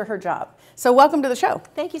in his or her job. So welcome to the show.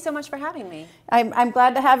 Thank you so much for having me. I'm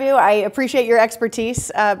glad to have you. I appreciate your expertise.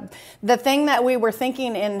 The thing that we were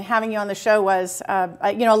thinking in having you on the show was,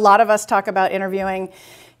 a lot of us talk about interviewing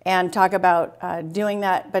and talk about doing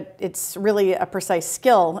that, but it's really a precise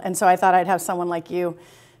skill. And so I thought I'd have someone like you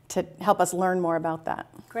to help us learn more about that.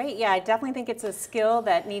 Great. Yeah, I definitely think it's a skill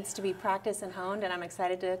that needs to be practiced and honed, and I'm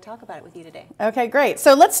excited to talk about it with you today. Okay, great.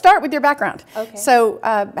 So let's start with your background. Okay. So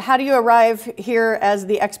how do you arrive here as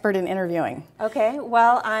the expert in interviewing? Okay,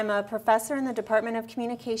 well, I'm a professor in the Department of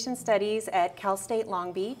Communication Studies at Cal State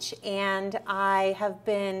Long Beach, and I have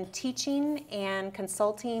been teaching and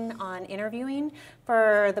consulting on interviewing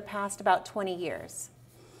for the past about 20 years.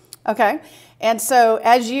 Okay, and so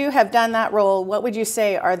as you have done that role, what would you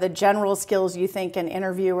say are the general skills you think an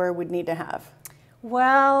interviewer would need to have?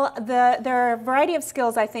 Well, there are a variety of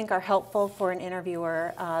skills I think are helpful for an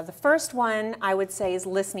interviewer. The first one I would say is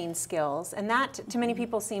listening skills, and that to many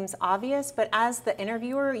people seems obvious, but as the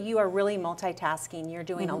interviewer, you are really multitasking. You're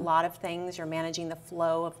doing a lot of things. You're managing the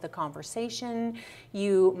flow of the conversation.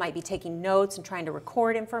 You might be taking notes and trying to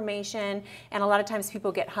record information, and a lot of times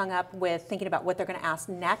people get hung up with thinking about what they're going to ask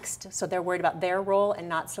next, so they're worried about their role and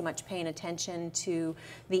not so much paying attention to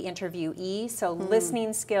the interviewee. So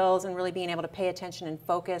listening skills and really being able to pay attention and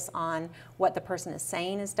focus on what the person is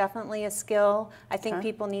saying is definitely a skill I think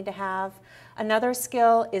people need to have. Another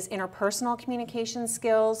skill is interpersonal communication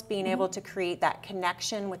skills, being able to create that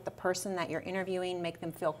connection with the person that you're interviewing, make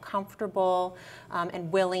them feel comfortable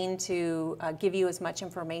and willing to give you as much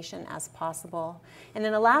information as possible. And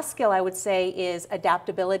then the last skill I would say is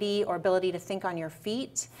adaptability or ability to think on your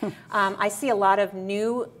feet. I see a lot of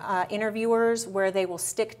new interviewers where they will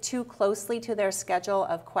stick too closely to their schedule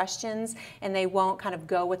of questions and they won't kind of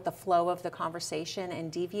go with the flow of the conversation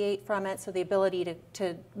and deviate from it. So the ability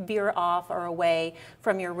to veer off or away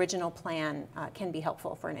from your original plan can be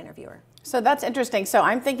helpful for an interviewer. So that's interesting. So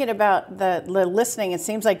I'm thinking about the listening. It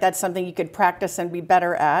seems like that's something you could practice and be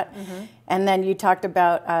better at. And then you talked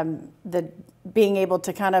about the being able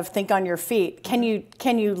to kind of think on your feet. Can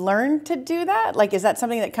you learn to do that? Like, is that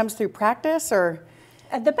something that comes through practice or?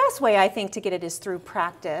 The best way, I think, to get it is through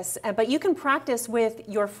practice. But you can practice with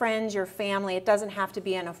your friends, your family. It doesn't have to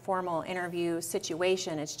be in a formal interview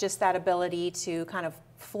situation. It's just that ability to kind of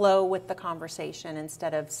flow with the conversation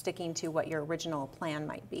instead of sticking to what your original plan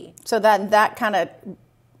might be. So that kind of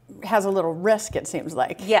has a little risk, it seems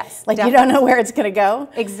like. Yes, like definitely. You don't know where it's going to go.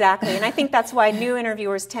 Exactly, and I think that's why new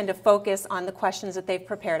interviewers tend to focus on the questions that they've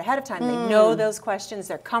prepared ahead of time. They know those questions,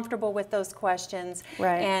 they're comfortable with those questions,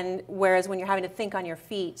 and whereas when you're having to think on your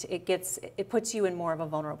feet, it puts you in more of a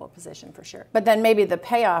vulnerable position for sure. But then maybe the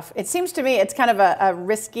payoff, it seems to me it's kind of a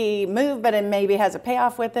risky move, but it maybe has a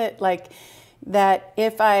payoff with it, like that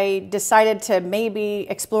if I decided to maybe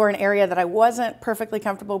explore an area that I wasn't perfectly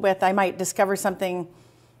comfortable with, I might discover something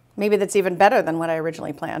maybe that's even better than what I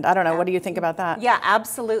originally planned. I don't know. What do you think about that? Yeah,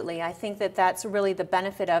 absolutely. I think that that's really the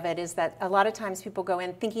benefit of it, is that a lot of times people go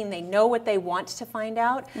in thinking they know what they want to find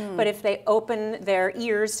out, but if they open their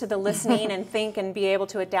ears to the listening and think and be able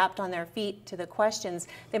to adapt on their feet to the questions,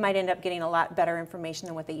 they might end up getting a lot better information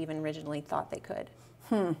than what they even originally thought they could.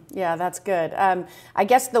 Yeah, that's good. I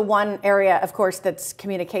guess the one area, of course, that's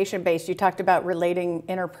communication-based, you talked about relating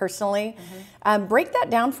interpersonally. Break that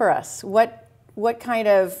down for us. What kind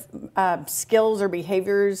of skills or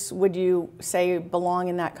behaviors would you say belong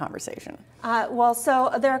in that conversation? Well,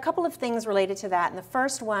 so there are a couple of things related to that. And the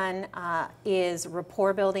first one is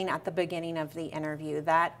rapport building at the beginning of the interview.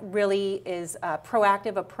 That really is a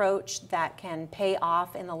proactive approach that can pay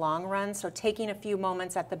off in the long run. So taking a few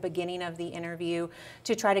moments at the beginning of the interview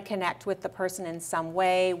to try to connect with the person in some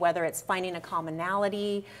way, whether it's finding a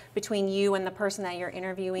commonality between you and the person that you're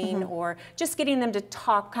interviewing, or just getting them to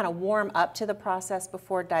talk, kind of warm up to the process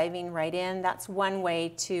before diving right in. That's one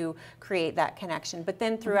way to create that connection. But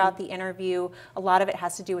then throughout the interview, a lot of it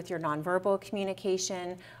has to do with your nonverbal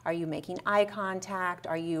communication. Are you making eye contact?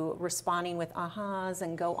 Are you responding with ahas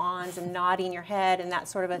and go-ons and nodding your head and that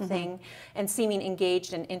sort of a thing, and seeming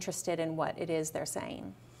engaged and interested in what it is they're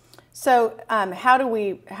saying? So how do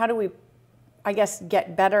we, I guess,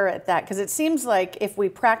 get better at that? Because it seems like if we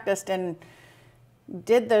practiced and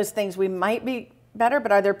did those things, we might be better,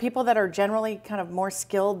 but are there people that are generally kind of more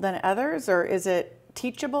skilled than others, or is it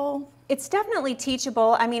teachable? It's definitely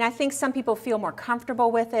teachable. I mean, I think some people feel more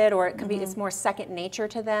comfortable with it, or it could be it's more second nature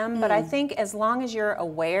to them. But I think as long as you're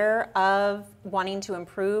aware of wanting to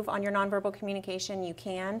improve on your nonverbal communication, you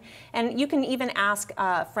can. And you can even ask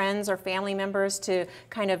friends or family members to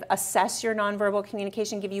kind of assess your nonverbal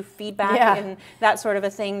communication, give you feedback and that sort of a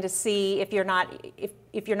thing, to see if you're not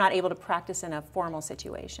able to practice in a formal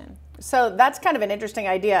situation. So that's kind of an interesting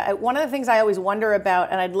idea. One of the things I always wonder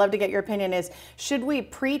about, and I'd love to get your opinion, is should we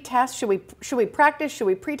pre-test? Should we practice? Should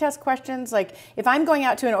we pre-test questions? Like, if I'm going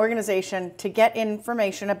out to an organization to get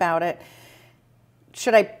information about it,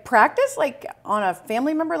 should I practice like on a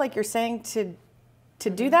family member, like you're saying, to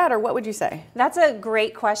do that, or what would you say? That's a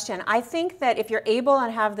great question. I think that if you're able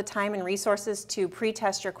and have the time and resources to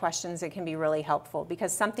pre-test your questions, it can be really helpful,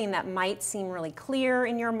 because something that might seem really clear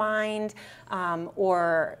in your mind,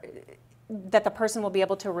 or that the person will be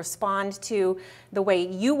able to respond to the way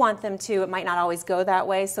you want them to, it might not always go that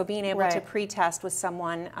way. So being able to pre-test with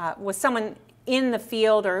someone in the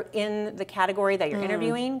field or in the category that you're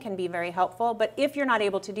interviewing can be very helpful. But if you're not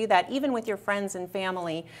able to do that, even with your friends and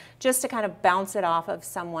family, just to kind of bounce it off of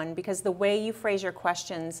someone, because the way you phrase your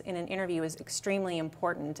questions in an interview is extremely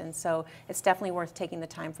important. And so it's definitely worth taking the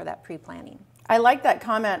time for that pre-planning. I like that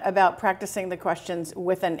comment about practicing the questions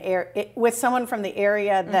with with someone from the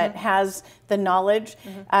area that has the knowledge.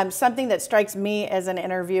 Something that strikes me as an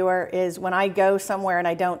interviewer is when I go somewhere and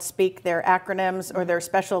I don't speak their acronyms or their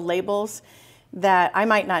special labels, that I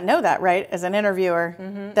might not know that, right, as an interviewer,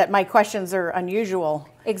 that my questions are unusual.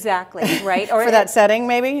 Exactly, right? Or for that setting,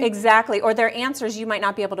 maybe? Exactly. Or their answers you might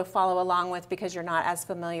not be able to follow along with because you're not as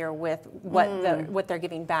familiar with what they're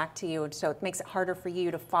giving back to you. So it makes it harder for you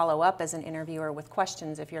to follow up as an interviewer with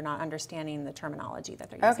questions if you're not understanding the terminology that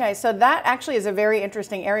they're using. Okay, so that actually is a very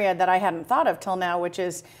interesting area that I hadn't thought of till now, which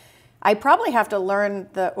is I probably have to learn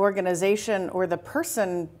the organization or the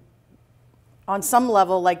person on some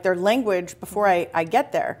level, like their language, before I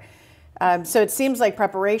get there. So it seems like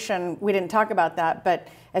preparation, we didn't talk about that, but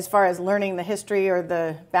as far as learning the history or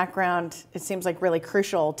the background, it seems like really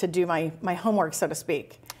crucial to do my homework, so to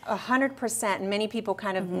speak. 100%, and many people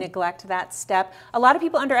kind of neglect that step. A lot of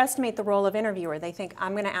people underestimate the role of interviewer. They think,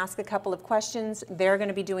 I'm going to ask a couple of questions, they're going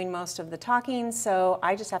to be doing most of the talking, so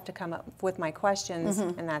I just have to come up with my questions,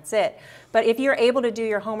 and that's it. But if you're able to do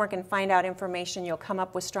your homework and find out information, you'll come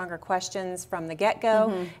up with stronger questions from the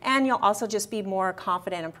get-go, and you'll also just be more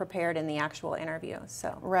confident and prepared in the actual interview.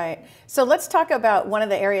 So. Right. So let's talk about one of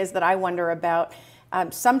the areas that I wonder about.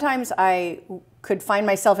 Sometimes I could find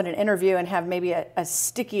myself in an interview and have maybe a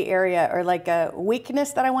sticky area or like a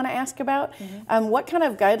weakness that I want to ask about. What kind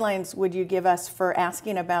of guidelines would you give us for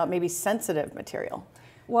asking about maybe sensitive material?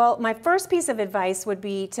 Well, my first piece of advice would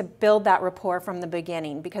be to build that rapport from the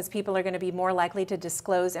beginning, because people are going to be more likely to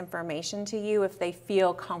disclose information to you if they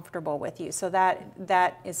feel comfortable with you. So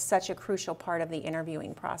that is such a crucial part of the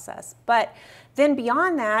interviewing process. But then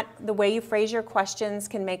beyond that, the way you phrase your questions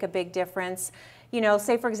can make a big difference. You know,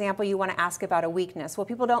 say for example, you want to ask about a weakness. Well,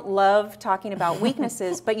 people don't love talking about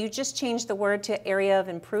weaknesses, but you just change the word to area of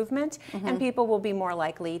improvement, and people will be more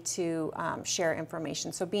likely to share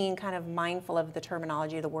information. So being kind of mindful of the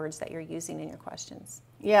terminology of the words that you're using in your questions.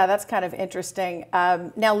 Yeah, that's kind of interesting.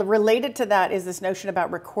 Now, related to that is this notion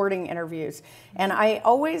about recording interviews. And I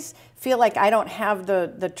always feel like I don't have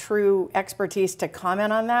the true expertise to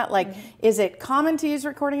comment on that. Like, is it common to use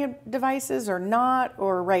recording devices or not,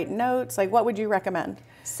 or write notes? Like, what would you recommend?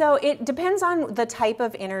 So it depends on the type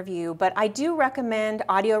of interview, but I do recommend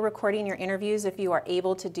audio recording your interviews if you are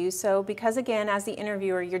able to do so, because again, as the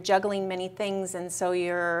interviewer, you're juggling many things, and so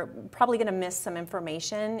you're probably going to miss some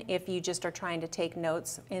information if you just are trying to take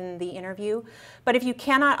notes in the interview. But if you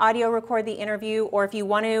cannot audio record the interview, or if you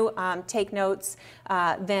want to take notes,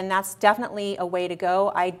 then that's definitely a way to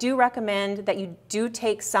go. I do recommend that you do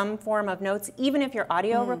take some form of notes, even if you're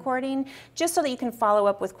audio recording, just so that you can follow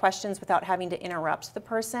up with questions without having to interrupt the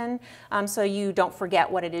person, so you don't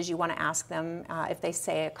forget what it is you want to ask them if they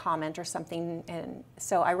say a comment or something. And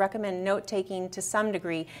so I recommend note-taking to some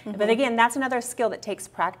degree. But again, that's another skill that takes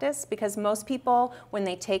practice, because most people, when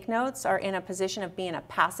they take notes, are in a position of being a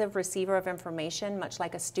passive receiver of information, much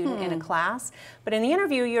like a student in a class. But in the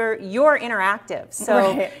interview, you're interactive.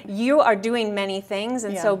 So you are doing many things,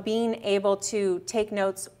 and so being able to take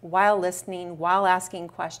notes while listening, while asking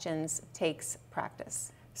questions, takes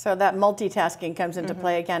practice. So that multitasking comes into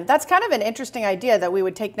play again. That's kind of an interesting idea, that we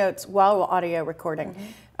would take notes while audio recording.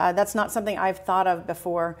 That's not something I've thought of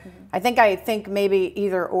before. I think maybe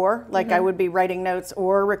either or, like I would be writing notes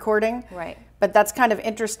or recording. Right. But that's kind of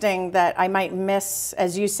interesting that I might miss,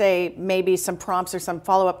 as you say, maybe some prompts or some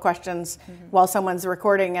follow-up questions while someone's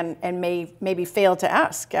recording, and maybe fail to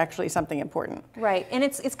ask actually something important. Right, and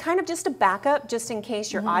it's kind of just a backup, just in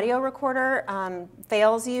case your audio recorder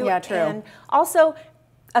fails you. Yeah, true. And also,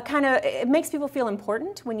 it makes people feel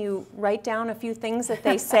important when you write down a few things that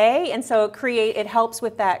they say, and so it helps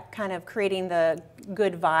with that kind of creating the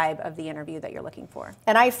good vibe of the interview that you're looking for.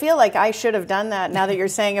 And I feel like I should have done that now that you're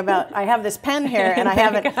saying about, I have this pen here and I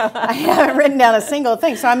haven't written down a single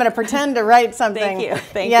thing, so I'm going to pretend to write something. Thank you.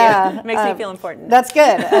 Thank you. It makes me feel important. That's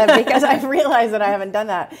good, because I've realized that I haven't done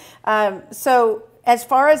that. So as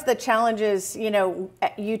far as the challenges,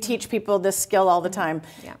 you teach people this skill all the time.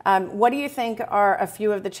 What do you think are a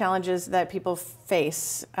few of the challenges that people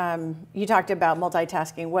face? You talked about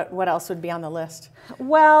multitasking. What else would be on the list?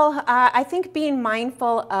 Well, I think being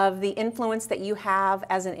mindful of the influence that you have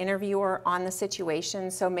as an interviewer on the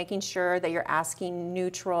situation, so making sure that you're asking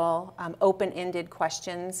neutral, open-ended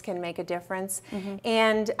questions can make a difference.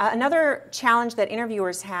 And another challenge that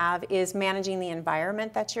interviewers have is managing the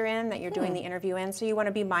environment that you're in, that you're doing the interview in. And so you want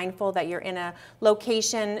to be mindful that you're in a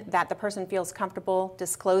location that the person feels comfortable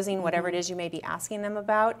disclosing whatever it is you may be asking them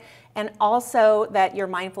about. And also that you're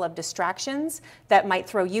mindful of distractions that might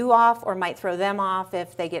throw you off or might throw them off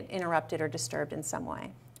if they get interrupted or disturbed in some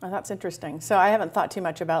way. Oh, that's interesting. So I haven't thought too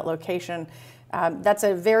much about location. That's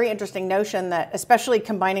a very interesting notion, that especially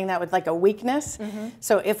combining that with like a weakness.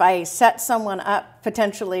 So if I set someone up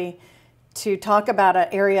potentially to talk about an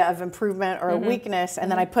area of improvement or a weakness, and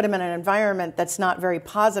then I put them in an environment that's not very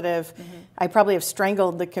positive, I probably have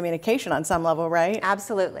strangled the communication on some level, right?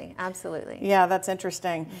 Absolutely, absolutely. Yeah, that's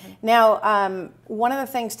interesting. Now, one of the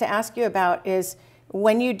things to ask you about is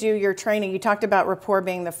when you do your training, you talked about rapport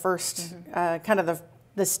being the first kind of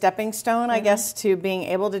the stepping stone, I guess, to being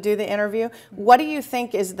able to do the interview. What do you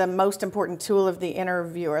think is the most important tool of the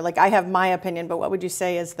interviewer? Like, I have my opinion, but what would you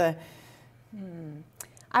say is the...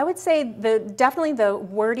 I would say definitely the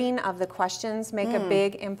wording of the questions make a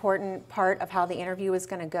big important part of how the interview is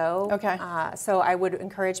going to go. Okay. So I would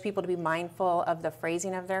encourage people to be mindful of the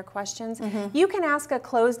phrasing of their questions. You can ask a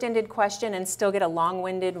closed-ended question and still get a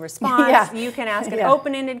long-winded response. Yeah. You can ask an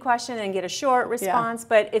open-ended question and get a short response,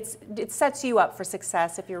 but it sets you up for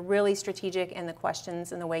success if you're really strategic in the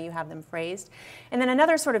questions and the way you have them phrased. And then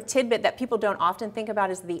another sort of tidbit that people don't often think about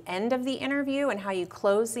is the end of the interview, and how you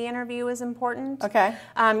close the interview is important. Okay.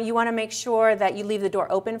 You want to make sure that you leave the door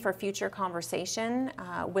open for future conversation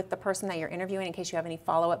with the person that you're interviewing in case you have any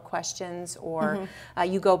follow-up questions, or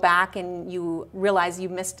you go back and you realize you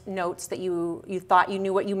missed notes that you thought you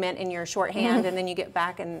knew what you meant in your shorthand, and then you get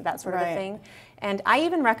back and that sort of a thing. And I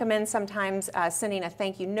even recommend sometimes sending a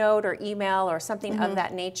thank you note or email or something of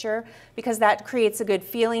that nature, because that creates a good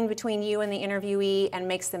feeling between you and the interviewee and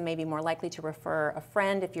makes them maybe more likely to refer a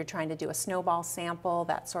friend if you're trying to do a snowball sample,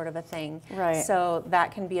 that sort of a thing. Right. So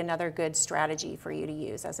that can be another good strategy for you to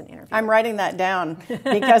use as an interviewer. I'm writing that down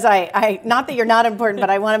because I not that you're not important, but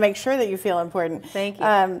I want to make sure that you feel important. Thank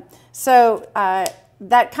you.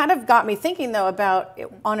 That kind of got me thinking, though, about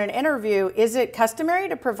on an interview, is it customary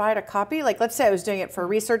to provide a copy? Like, let's say I was doing it for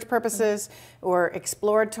research purposes or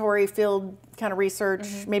exploratory field kind of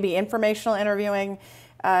research, maybe informational interviewing.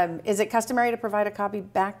 Is it customary to provide a copy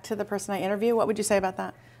back to the person I interview? What would you say about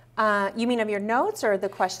that? You mean of your notes or the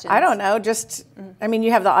questions? I don't know. Just, I mean, you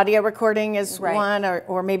have the audio recording is one,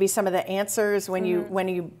 or maybe some of the answers when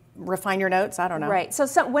you refine your notes. I don't know. Right. So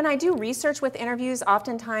when I do research with interviews,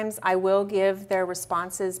 oftentimes I will give their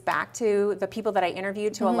responses back to the people that I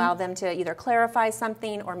interviewed to allow them to either clarify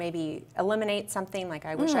something or maybe eliminate something, like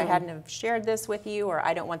I wish I hadn't have shared this with you, or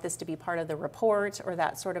I don't want this to be part of the report, or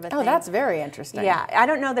that sort of a thing. Oh, that's very interesting. Yeah. I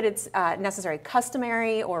don't know that it's necessarily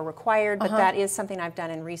customary or required, but that is something I've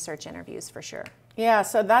done in research interviews for sure. Yeah.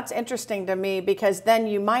 So that's interesting to me, because then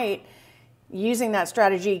you might, using that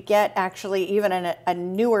strategy, get actually even a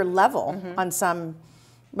newer level on some,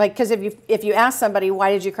 like, because if you ask somebody,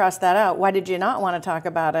 why did you cross that out? Why did you not want to talk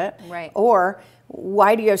about it? Right. Or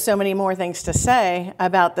why do you have so many more things to say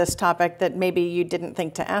about this topic that maybe you didn't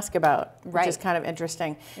think to ask about, which is kind of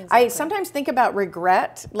interesting. Exactly. I sometimes think about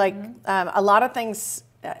regret, like a lot of things,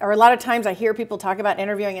 or a lot of times I hear people talk about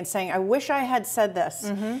interviewing and saying, I wish I had said this.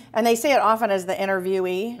 And they say it often as the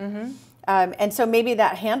interviewee. And so maybe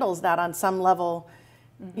that handles that on some level.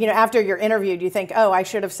 You know, after you're interviewed, you think, oh, I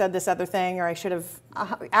should have said this other thing, or I should have...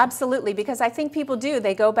 Absolutely, because I think people do.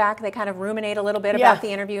 They go back, they kind of ruminate a little bit about the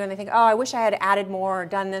interview, and they think, oh, I wish I had added more or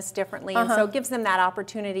done this differently. And so it gives them that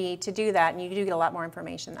opportunity to do that, and you do get a lot more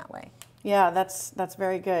information that way. Yeah, that's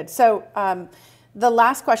very good. So the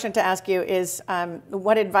last question to ask you is,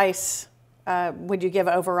 what advice would you give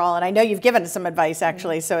overall? And I know you've given some advice,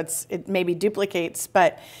 actually, so it maybe duplicates,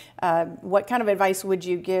 but what kind of advice would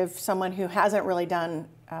you give someone who hasn't really done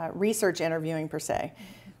research interviewing per se?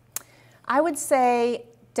 I would say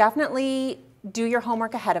definitely do your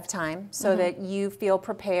homework ahead of time so that you feel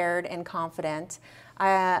prepared and confident.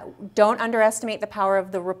 Don't underestimate the power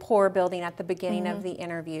of the rapport building at the beginning of the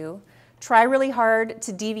interview. Try really hard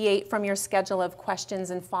to deviate from your schedule of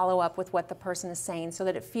questions and follow up with what the person is saying so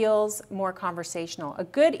that it feels more conversational. A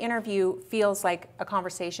good interview feels like a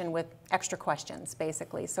conversation with extra questions,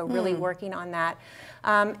 basically. So really working on that.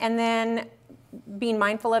 And then being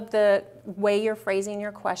mindful of the way you're phrasing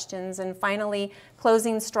your questions, and finally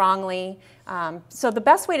closing strongly. So the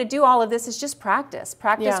best way to do all of this is just practice.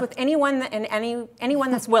 Practice with anyone and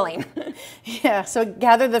anyone that's willing. Yeah. So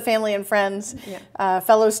gather the family and friends,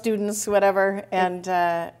 fellow students, whatever,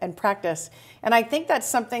 and practice. And I think that's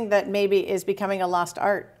something that maybe is becoming a lost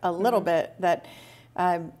art a little bit. That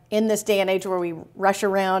in this day and age where we rush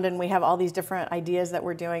around and we have all these different ideas that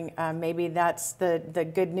we're doing, maybe that's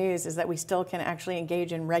the good news, is that we still can actually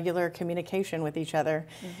engage in regular communication with each other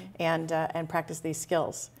and practice these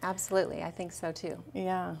skills. Absolutely, I think so too.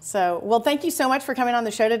 Yeah, so, well, thank you so much for coming on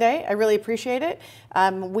the show today. I really appreciate it.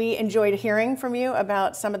 We enjoyed hearing from you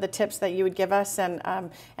about some of the tips that you would give us,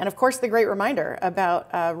 and of course the great reminder about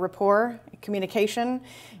rapport, communication,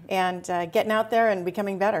 and getting out there and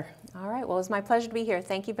becoming better. All right, well, it was my pleasure to be here.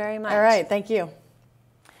 Thank you very much. All right, thank you.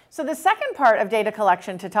 So the second part of data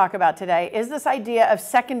collection to talk about today is this idea of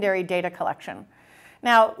secondary data collection.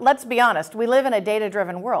 Now, let's be honest, we live in a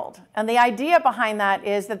data-driven world, and the idea behind that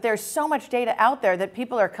is that there's so much data out there that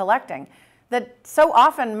people are collecting that so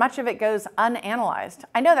often much of it goes unanalyzed.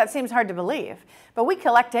 I know that seems hard to believe, but we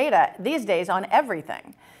collect data these days on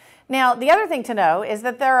everything. Now, the other thing to know is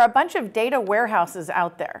that there are a bunch of data warehouses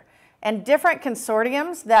out there and different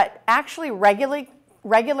consortiums that actually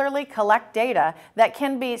regularly collect data that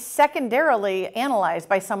can be secondarily analyzed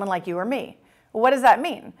by someone like you or me. Well, what does that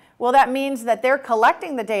mean? Well, that means that they're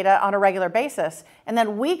collecting the data on a regular basis, and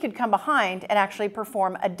then we could come behind and actually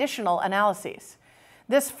perform additional analyses.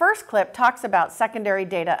 This first clip talks about secondary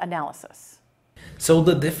data analysis. So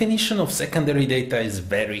the definition of secondary data is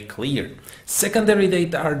very clear. Secondary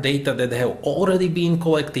data are data that have already been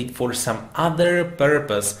collected for some other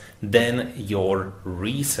purpose than your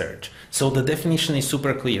research. So the definition is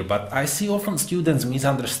super clear, but I see often students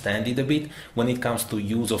misunderstand it a bit when it comes to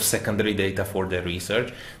use of secondary data for their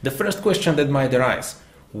research. The first question that might arise: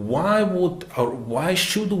 why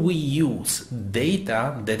should we use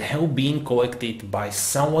data that have been collected by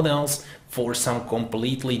someone else for some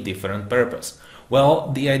completely different purpose?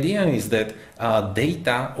 Well, the idea is that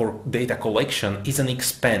data or data collection is an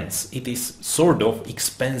expense. It is sort of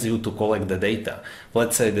expensive to collect the data.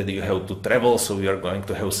 Let's say that you have to travel, so you are going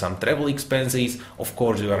to have some travel expenses. Of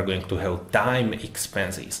course, you are going to have time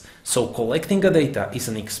expenses. So collecting the data is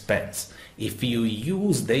an expense. If you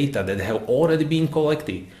use data that have already been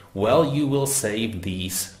collected, well, you will save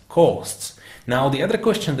these costs. Now, the other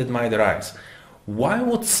question that might arise: why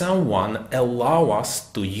would someone allow us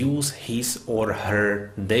to use his or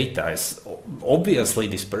her data? Obviously,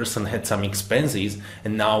 this person had some expenses,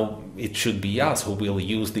 and now it should be us who will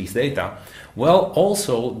use this data. Well,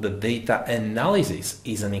 also the data analysis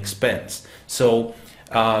is an expense. So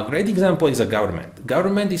a great example is a government.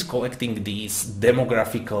 Government is collecting these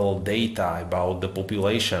demographical data about the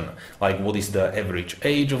population, like what is the average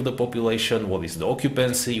age of the population, what is the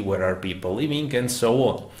occupancy, where are people living, and so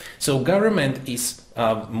on. So government is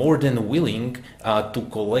more than willing to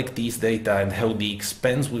collect these data and have the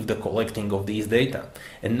expense with the collecting of these data.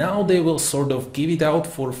 And now they will sort of give it out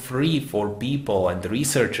for free for people and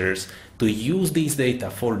researchers to use these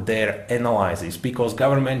data for their analysis, because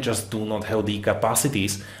government just do not have the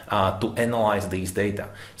capacities to analyze these data.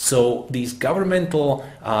 So these governmental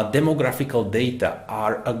demographical data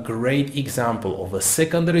are a great example of a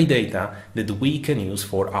secondary data that we can use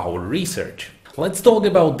for our research. Let's talk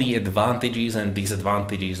about the advantages and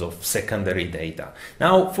disadvantages of secondary data.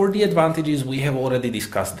 Now, for the advantages, we have already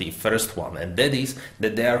discussed the first one, and that is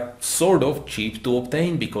that they are sort of cheap to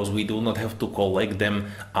obtain because we do not have to collect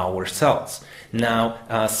them ourselves.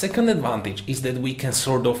 Now, second advantage is that we can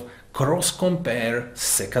sort of cross-compare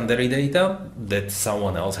secondary data that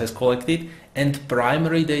someone else has collected and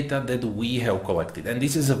primary data that we have collected. And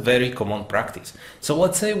this is a very common practice. So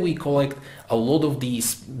let's say we collect a lot of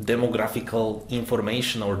these demographical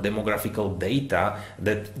information or demographical data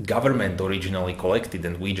that government originally collected,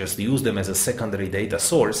 and we just use them as a secondary data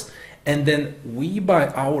source. And then we by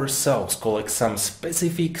ourselves collect some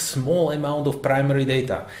specific small amount of primary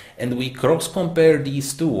data, and we cross-compare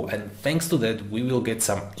these two, and thanks to that we will get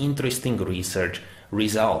some interesting research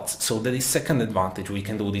results. So that is second advantage, we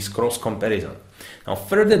can do this cross comparison. Now,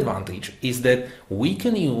 third advantage is that we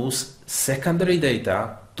can use secondary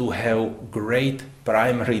data to have great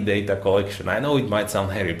primary data collection. I know it might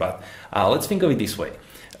sound hairy, but let's think of it this way.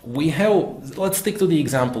 Let's stick to the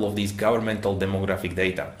example of these governmental demographic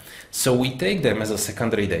data. So we take them as a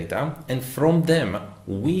secondary data, and from them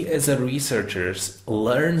we as a researchers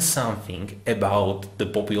learn something about the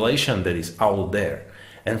population that is out there.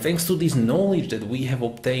 And thanks to this knowledge that we have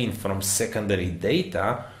obtained from secondary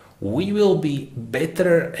data, we will be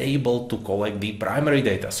better able to collect the primary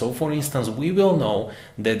data. So for instance, we will know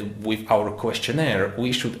that with our questionnaire,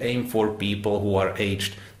 we should aim for people who are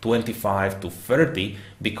aged 25 to 30,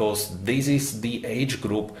 because this is the age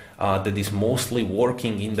group that is mostly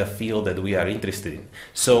working in the field that we are interested in.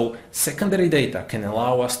 So secondary data can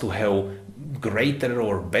allow us to have greater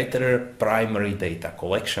or better primary data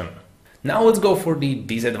collection. Now let's go for the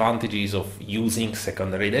disadvantages of using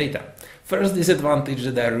secondary data. First disadvantage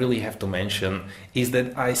that I really have to mention is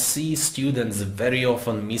that I see students very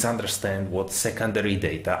often misunderstand what secondary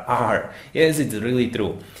data are. Yes, it's really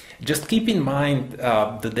true. Just keep in mind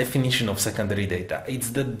the definition of secondary data.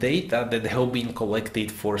 It's the data that have been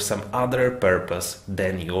collected for some other purpose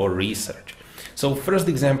than your research. So first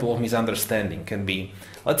example of misunderstanding can be,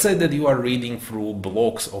 let's say that you are reading through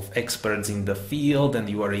blogs of experts in the field and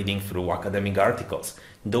you are reading through academic articles.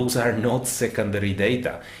 Those are not secondary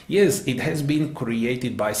data. Yes, it has been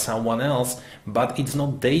created by someone else, but it's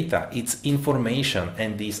not data, it's information,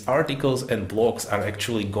 and these articles and blogs are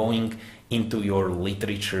actually going into your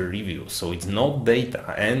literature review. So it's not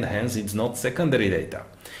data, and hence it's not secondary data.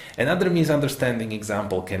 Another misunderstanding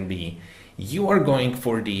example can be, you are going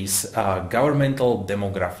for these governmental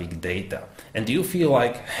demographic data and you feel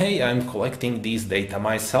like, hey, I'm collecting these data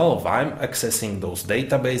myself, I'm accessing those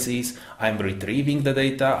databases, I'm retrieving the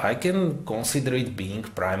data, I can consider it being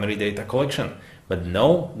primary data collection. But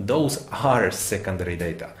no, those are secondary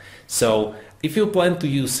data. So if you plan to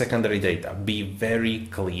use secondary data, be very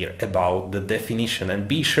clear about the definition and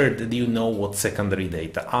be sure that you know what secondary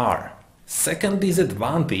data are. Second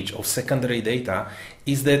disadvantage of secondary data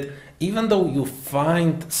is that even though you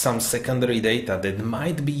find some secondary data that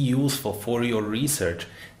might be useful for your research,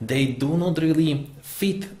 they do not really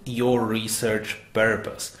fit your research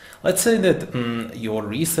purpose. Let's say that your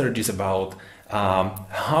research is about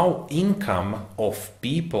how income of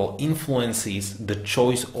people influences the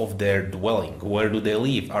choice of their dwelling. Where do they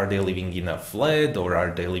live? Are they living in a flat or are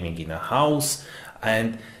they living in a house?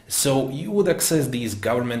 And so you would access these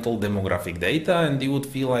governmental demographic data and you would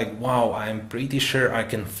feel like, wow, I'm pretty sure I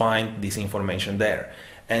can find this information there.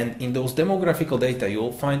 And in those demographical data,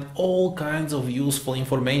 you'll find all kinds of useful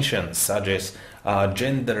information, such as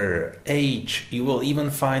gender, age, you will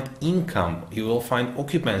even find income, you will find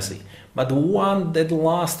occupancy. But that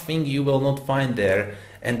last thing you will not find there,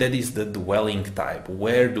 and that is the dwelling type.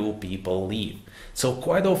 Where do people live? So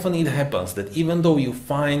quite often it happens that even though you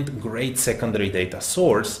find great secondary data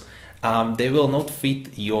source, they will not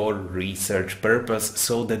fit your research purpose,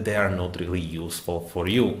 so that they are not really useful for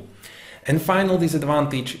you. And final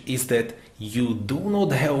disadvantage is that you do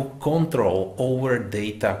not have control over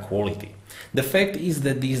data quality. The fact is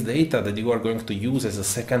that these data that you are going to use as a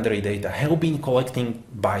secondary data have been collected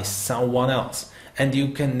by someone else, and you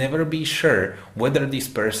can never be sure whether this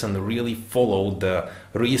person really followed the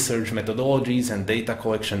research methodologies and data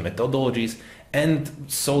collection methodologies, and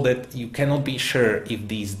so that you cannot be sure if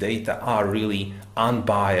these data are really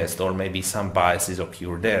unbiased or maybe some biases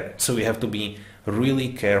occur there. So we have to be really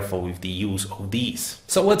careful with the use of these.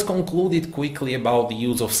 So let's conclude it quickly about the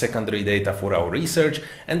use of secondary data for our research,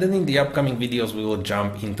 and then in the upcoming videos we will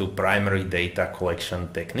jump into primary data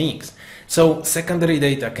collection techniques. So secondary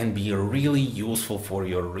data can be really useful for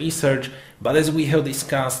your research, but as we have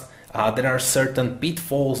discussed, there are certain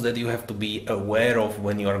pitfalls that you have to be aware of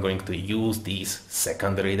when you are going to use these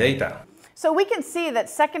secondary data. So we can see that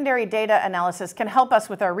secondary data analysis can help us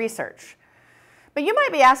with our research. But you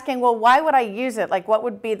might be asking, well, why would I use it? Like, what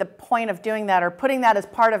would be the point of doing that or putting that as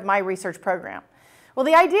part of my research program? Well,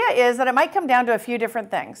 the idea is that it might come down to a few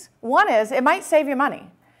different things. One is it might save you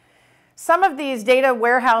money. Some of these data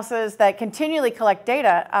warehouses that continually collect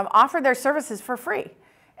data offer their services for free.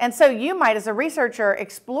 And so you might, as a researcher,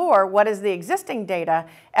 explore what is the existing data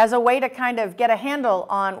as a way to kind of get a handle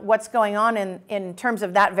on what's going on in terms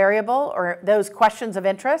of that variable or those questions of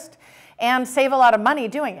interest, and save a lot of money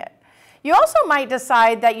doing it. You also might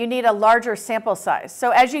decide that you need a larger sample size.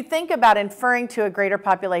 So as you think about inferring to a greater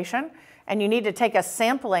population, and you need to take a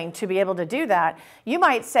sampling to be able to do that, you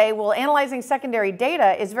might say, well, analyzing secondary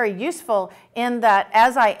data is very useful in that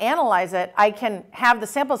as I analyze it, I can have the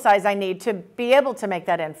sample size I need to be able to make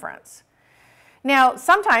that inference. Now,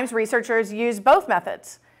 sometimes researchers use both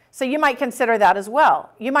methods. So you might consider that as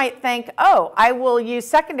well. You might think, oh, I will use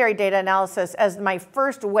secondary data analysis as my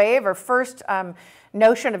first wave or first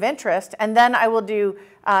notion of interest, and then I will do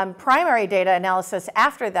primary data analysis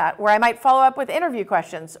after that, where I might follow up with interview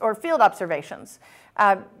questions or field observations,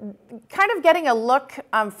 kind of getting a look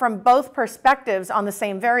from both perspectives on the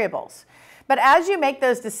same variables. But as you make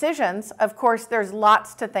those decisions, of course, there's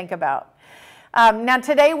lots to think about. Now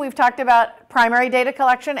today we've talked about primary data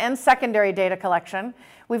collection and secondary data collection.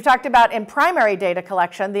 We've talked about in primary data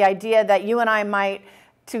collection the idea that you and I might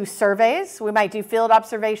do surveys, we might do field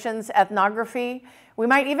observations, ethnography, we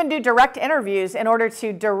might even do direct interviews in order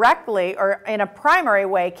to directly or in a primary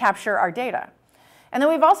way capture our data. And then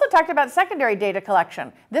we've also talked about secondary data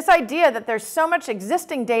collection, this idea that there's so much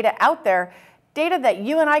existing data out there, data that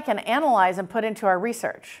you and I can analyze and put into our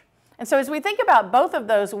research. And so as we think about both of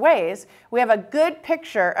those ways, we have a good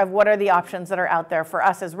picture of what are the options that are out there for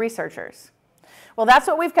us as researchers. Well, that's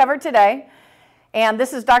what we've covered today. And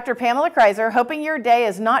this is Dr. Pamela Kreiser, hoping your day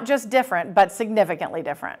is not just different, but significantly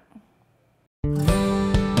different.